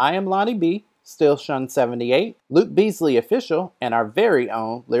Author, I Am Lonnie B, Still Shun 78, Luke Beasley Official, and our very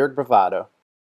own Lyric Bravado.